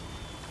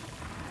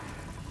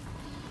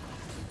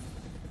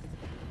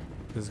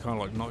 Because it's kind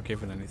of like not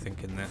given anything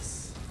in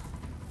this.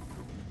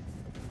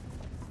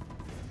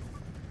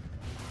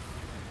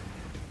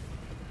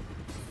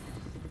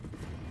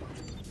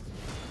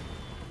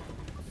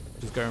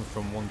 Just going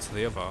from one to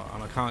the other,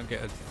 and I can't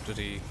get a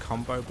bloody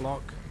combo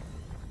block.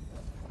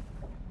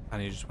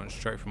 And he just went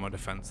straight for my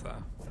defense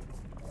there.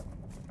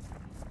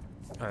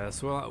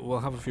 So we'll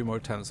have a few more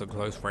attempts at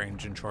close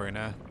range and try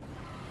and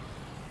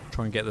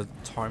get the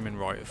timing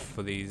right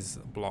for these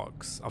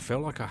blocks. I feel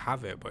like I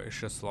have it, but it's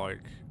just like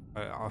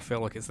I feel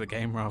like it's the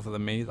game rather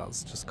than me.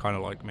 That's just kind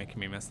of like making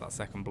me miss that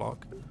second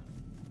block.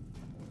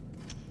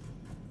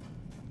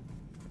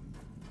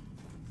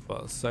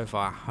 But so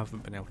far I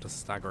haven't been able to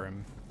stagger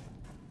him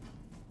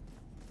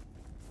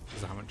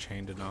because I haven't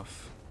chained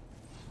enough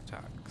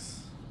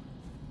attacks.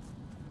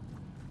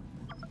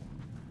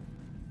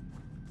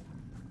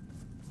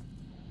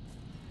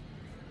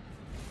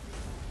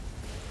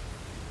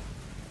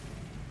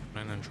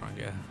 And then try and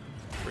get a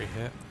free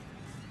hit.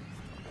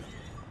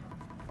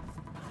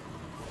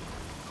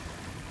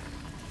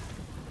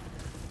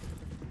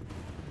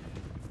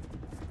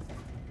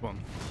 Come on.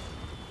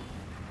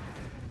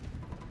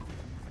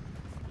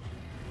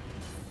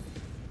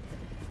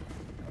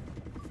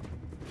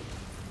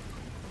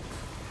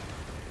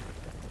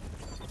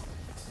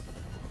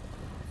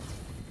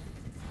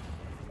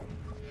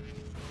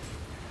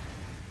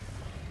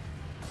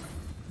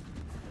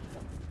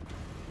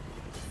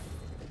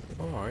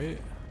 All right.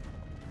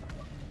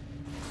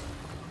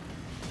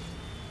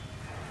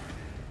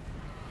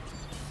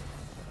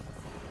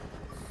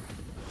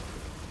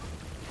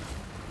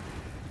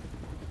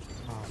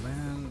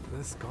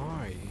 This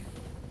guy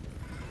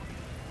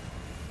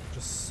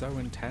just so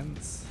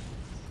intense.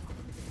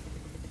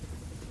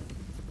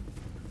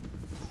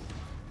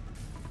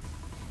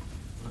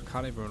 I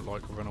can't even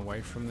like run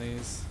away from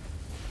these.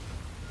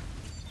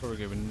 Probably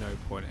given no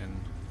point in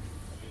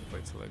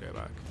wait till they go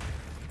back.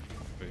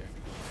 But yeah,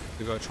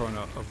 we gotta try and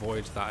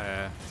avoid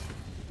that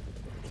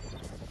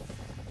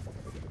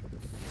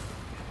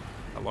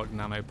like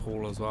nano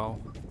pool as well.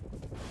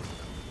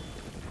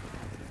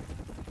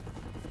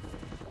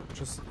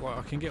 Just like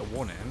I can get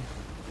one in.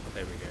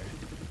 There we go.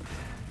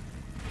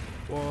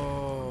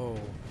 Whoa.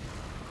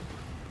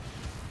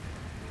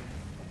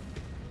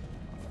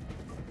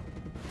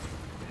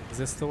 Is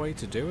this the way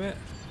to do it?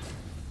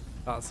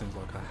 That seems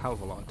like a hell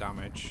of a lot of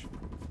damage.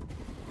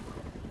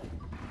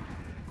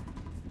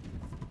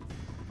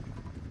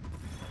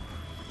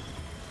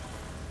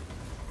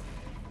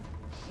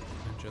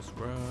 And just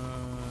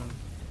run.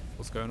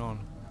 What's going on?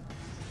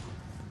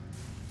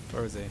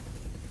 Where is he?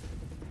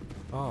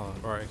 Oh,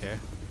 right, okay.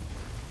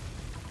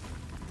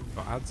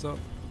 Got ads up.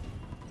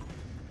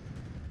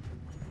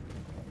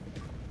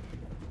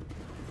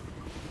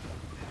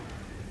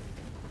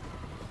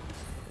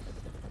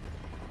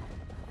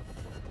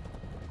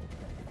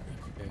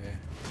 Okay.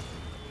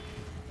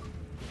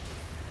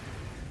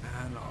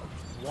 And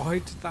why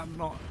did that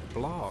not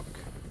block?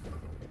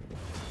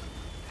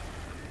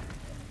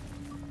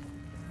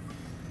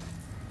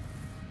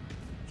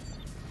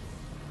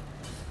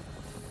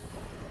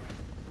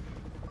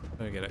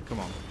 Let me get it, come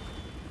on.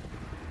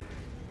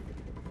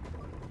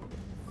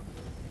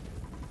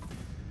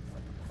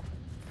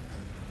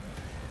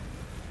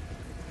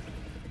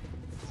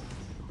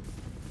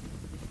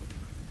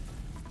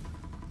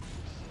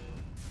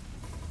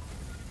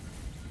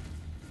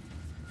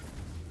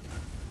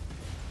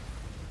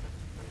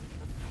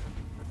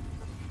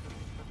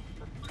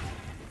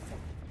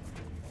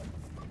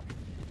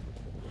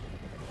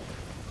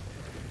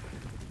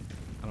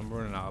 And I'm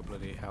running out of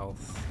bloody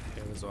health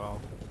here as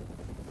well.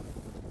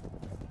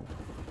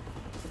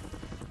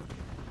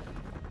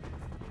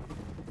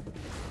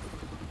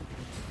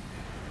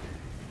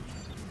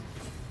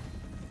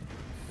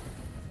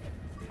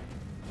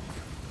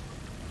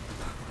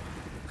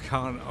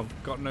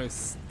 I've got no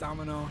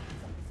stamina. No.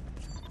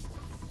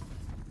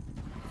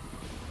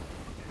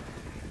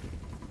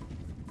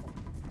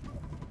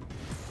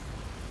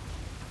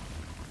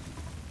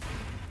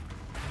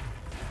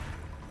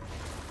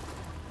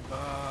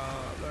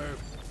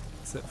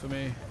 That's it for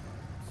me.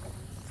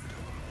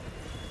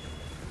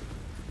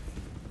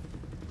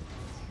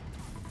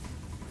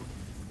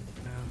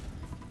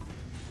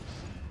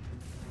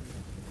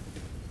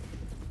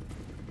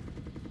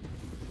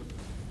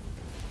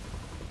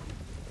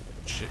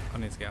 Shit, I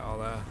need to get out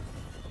there.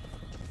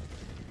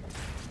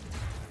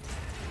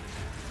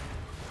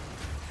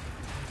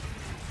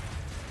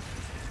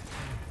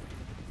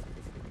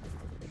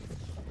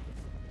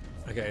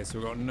 Okay, so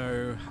we've got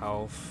no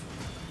health.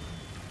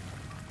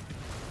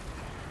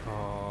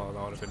 Oh,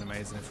 that would have been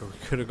amazing if we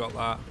could have got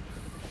that.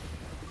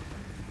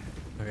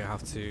 Okay, I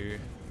have to...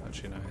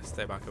 Actually, no,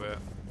 stay back a bit.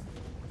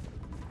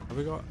 Have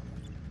we got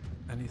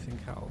anything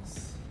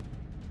else?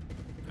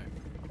 No.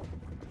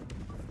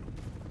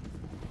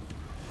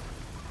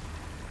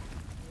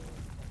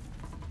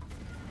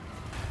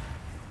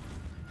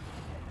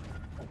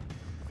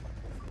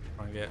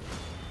 Try and get.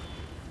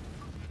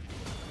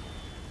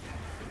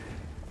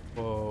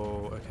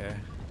 Whoa, okay.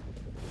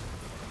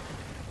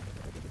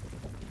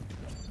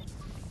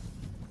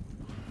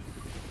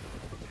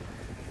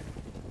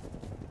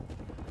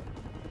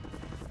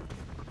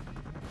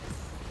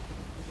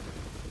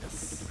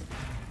 Yes.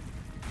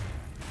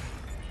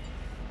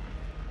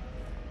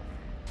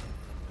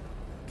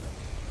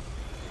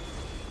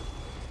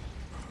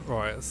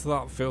 Right, so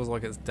that feels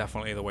like it's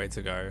definitely the way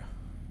to go.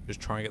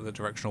 Just try and get the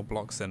directional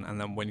blocks in, and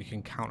then when you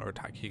can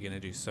counterattack, you're going to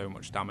do so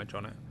much damage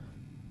on it.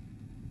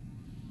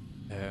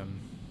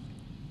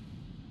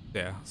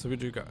 Yeah, so we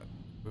got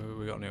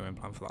a new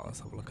implant for that. Let's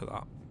have a look at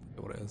that,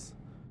 see what it is.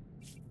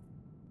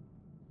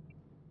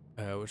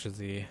 Which is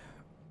the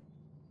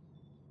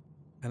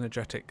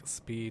energetic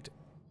speed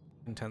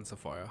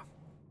intensifier.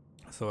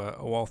 So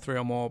while 3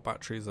 or more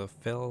batteries are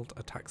filled,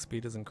 attack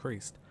speed is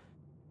increased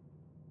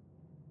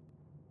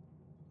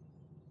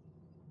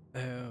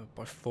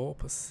by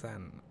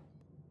 4%.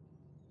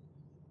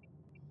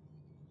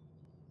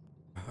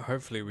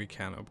 Hopefully we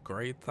can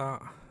upgrade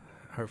that.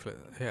 Hopefully,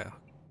 yeah.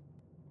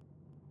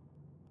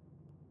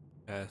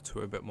 To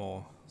a bit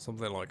more.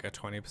 Something like a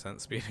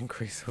 20% speed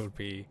increase would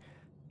be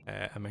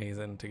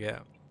amazing to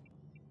get.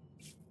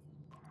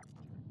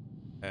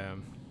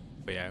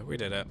 But yeah, we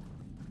did it.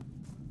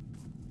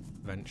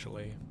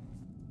 Eventually.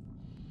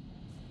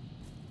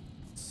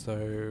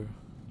 So...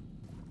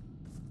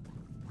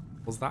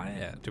 was that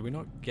it? Did we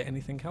not get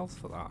anything else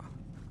for that?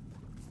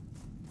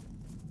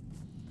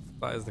 If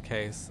that is the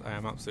case, I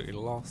am absolutely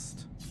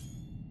lost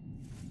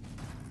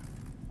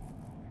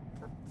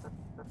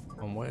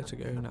on where to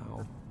go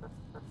now.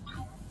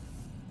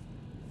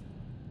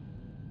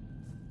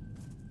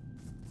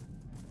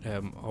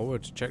 I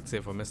would check to see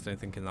if I missed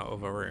anything in that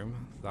other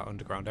room, that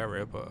underground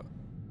area, but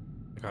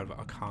I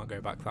can't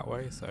go back that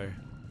way, so...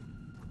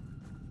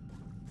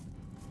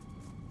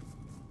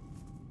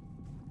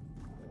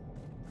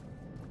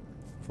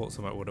 thought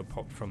something would have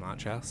popped from that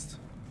chest.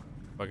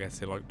 I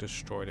guess it like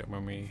destroyed it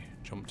when we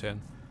jumped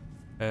in.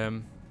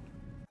 Did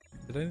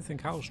anything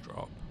else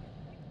drop?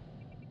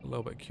 A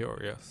little bit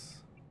curious.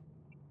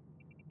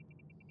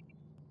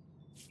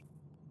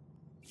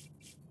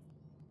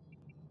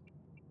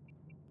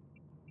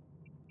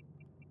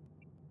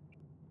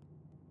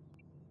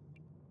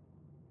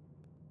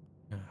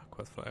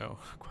 Quest failed.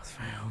 Quest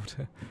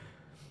failed.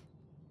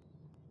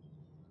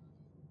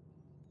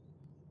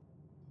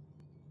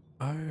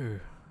 Oh,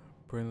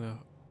 bring the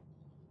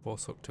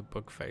force hook to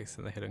Bugface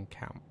in the hidden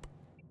camp.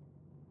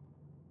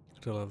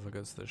 Deliver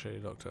goods to the shady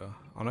doctor.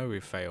 I know we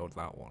failed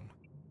that one.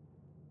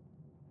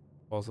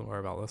 Wasn't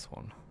worried about this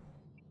one.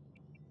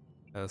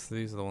 So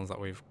these are the ones that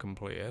we've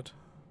completed.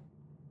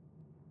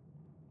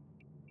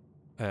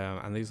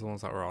 And these are the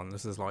ones that we're on.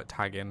 This is like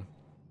tagging.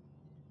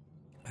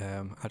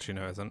 Actually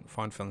no it isn't.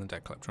 Find, fill, and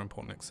debt collector and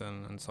Port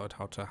Nixon and decide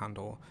how to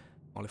handle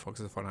Molly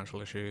Fox's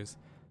financial issues.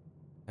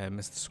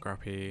 Mr.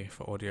 Scrappy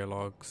for audio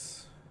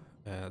logs.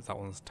 That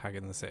one's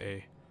tagging the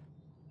city.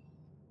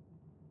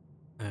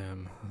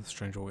 The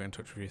stranger will get in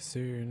touch with you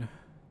soon.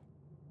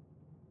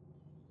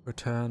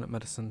 Return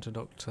medicine to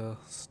Dr.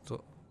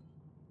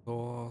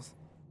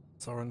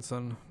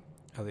 Sorensen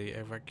at the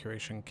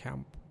evacuation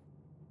camp.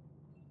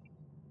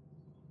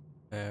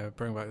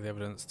 Bring back the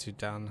evidence to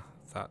Dan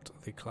at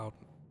the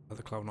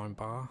Cloud9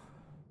 bar.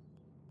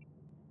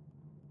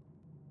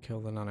 Kill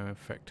the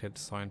nano-infected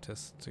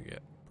scientists to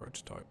get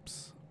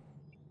prototypes.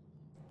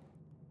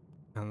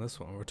 And this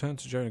one, return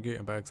to Jonah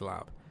Gutenberg's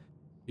lab.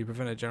 You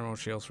prevented General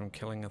Shields from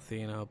killing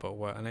Athena, but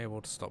were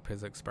unable to stop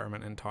his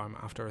experiment in time.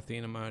 After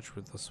Athena merged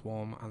with the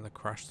swarm and the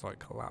crash site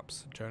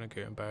collapsed, Jonah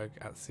Gutenberg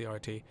at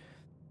CIT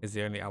is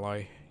the only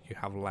ally you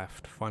have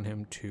left. Find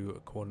him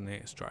to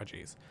coordinate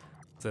strategies.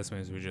 So this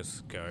means we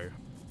just go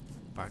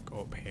back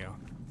up here.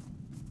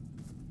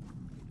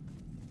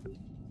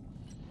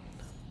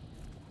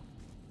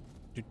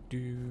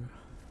 Do-do.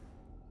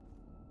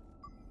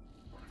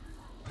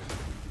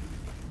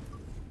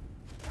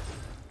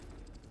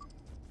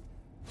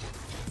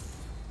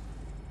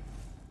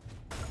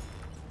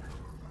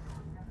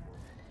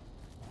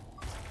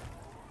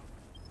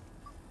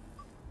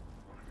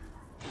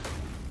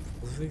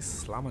 These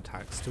slam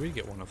attacks, do we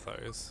get one of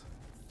those?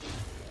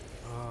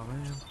 Oh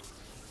man.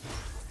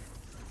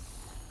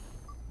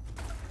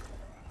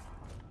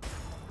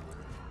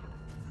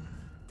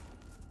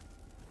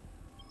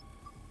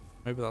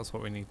 Maybe that's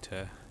what we need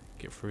to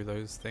get through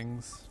those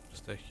things.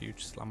 Just a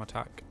huge slam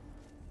attack.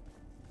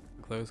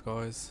 Like those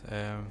guys.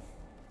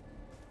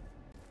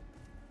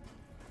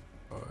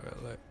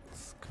 Alright,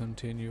 let's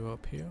continue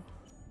up here.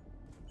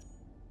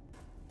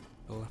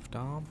 The left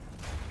arm.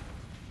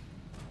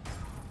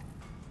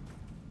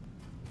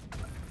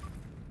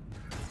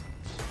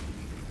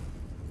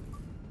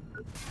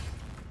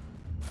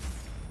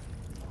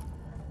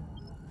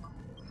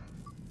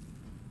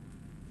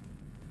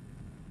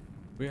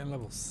 We're getting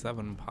level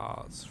 7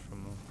 parts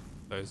from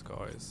those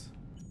guys.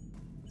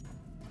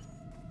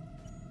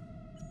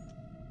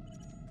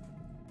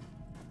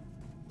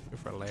 Go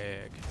for a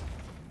leg.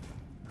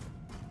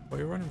 What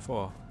are you running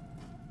for?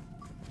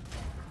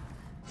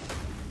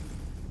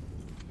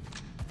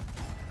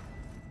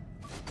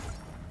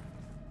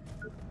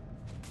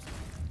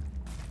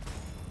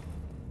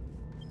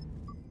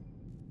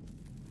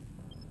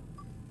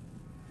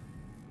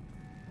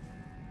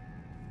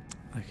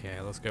 Okay,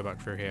 let's go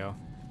back through here.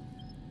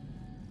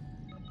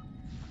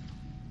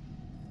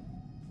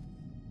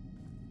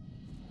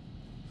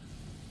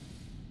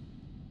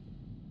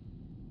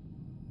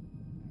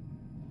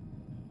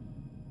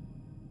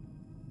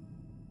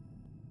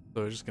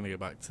 So we're just gonna go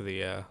back to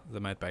the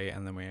med bay,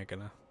 and then we are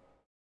gonna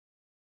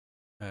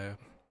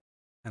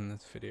end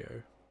this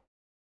video.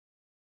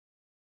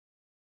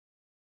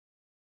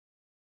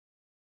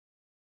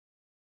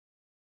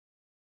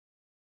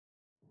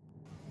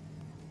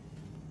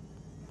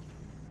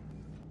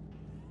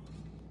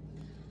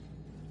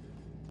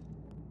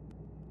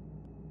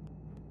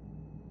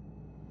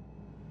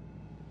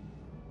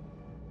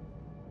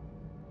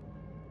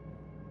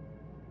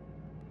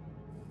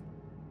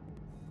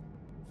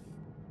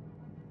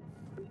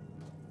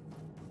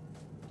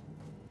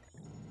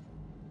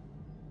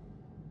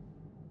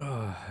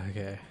 Oh,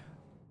 okay.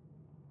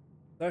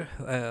 So,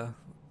 that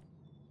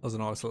was a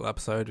nice little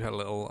episode. We had a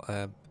little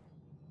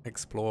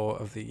explore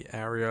of the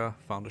area,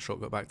 found a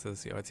shortcut back to the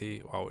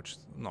CIT, well, which is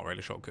not really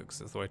a shortcut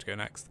because it's the way to go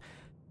next,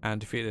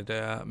 and defeated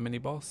a mini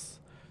boss.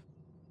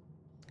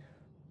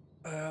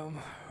 Right,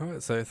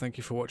 so thank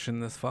you for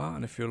watching this far,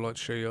 and if you'd like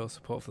to show your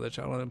support for the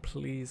channel, then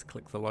please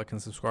click the like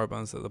and subscribe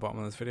buttons at the bottom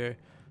of this video.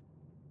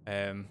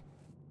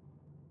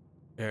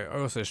 Yeah, I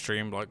also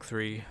streamed like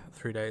three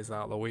days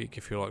out of the week.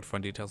 If you'd like to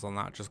find details on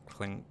that, just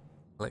click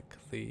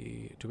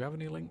the... Do we have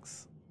any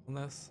links on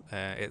this?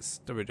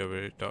 It's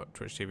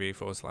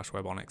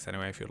www.twitch.tv/Webbonix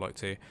anyway, if you'd like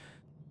to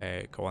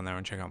go on there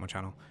and check out my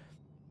channel.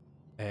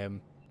 Yeah,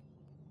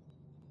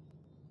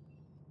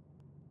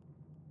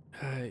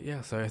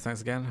 so thanks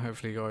again.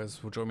 Hopefully you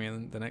guys will join me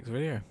in the next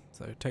video.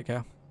 So take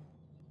care.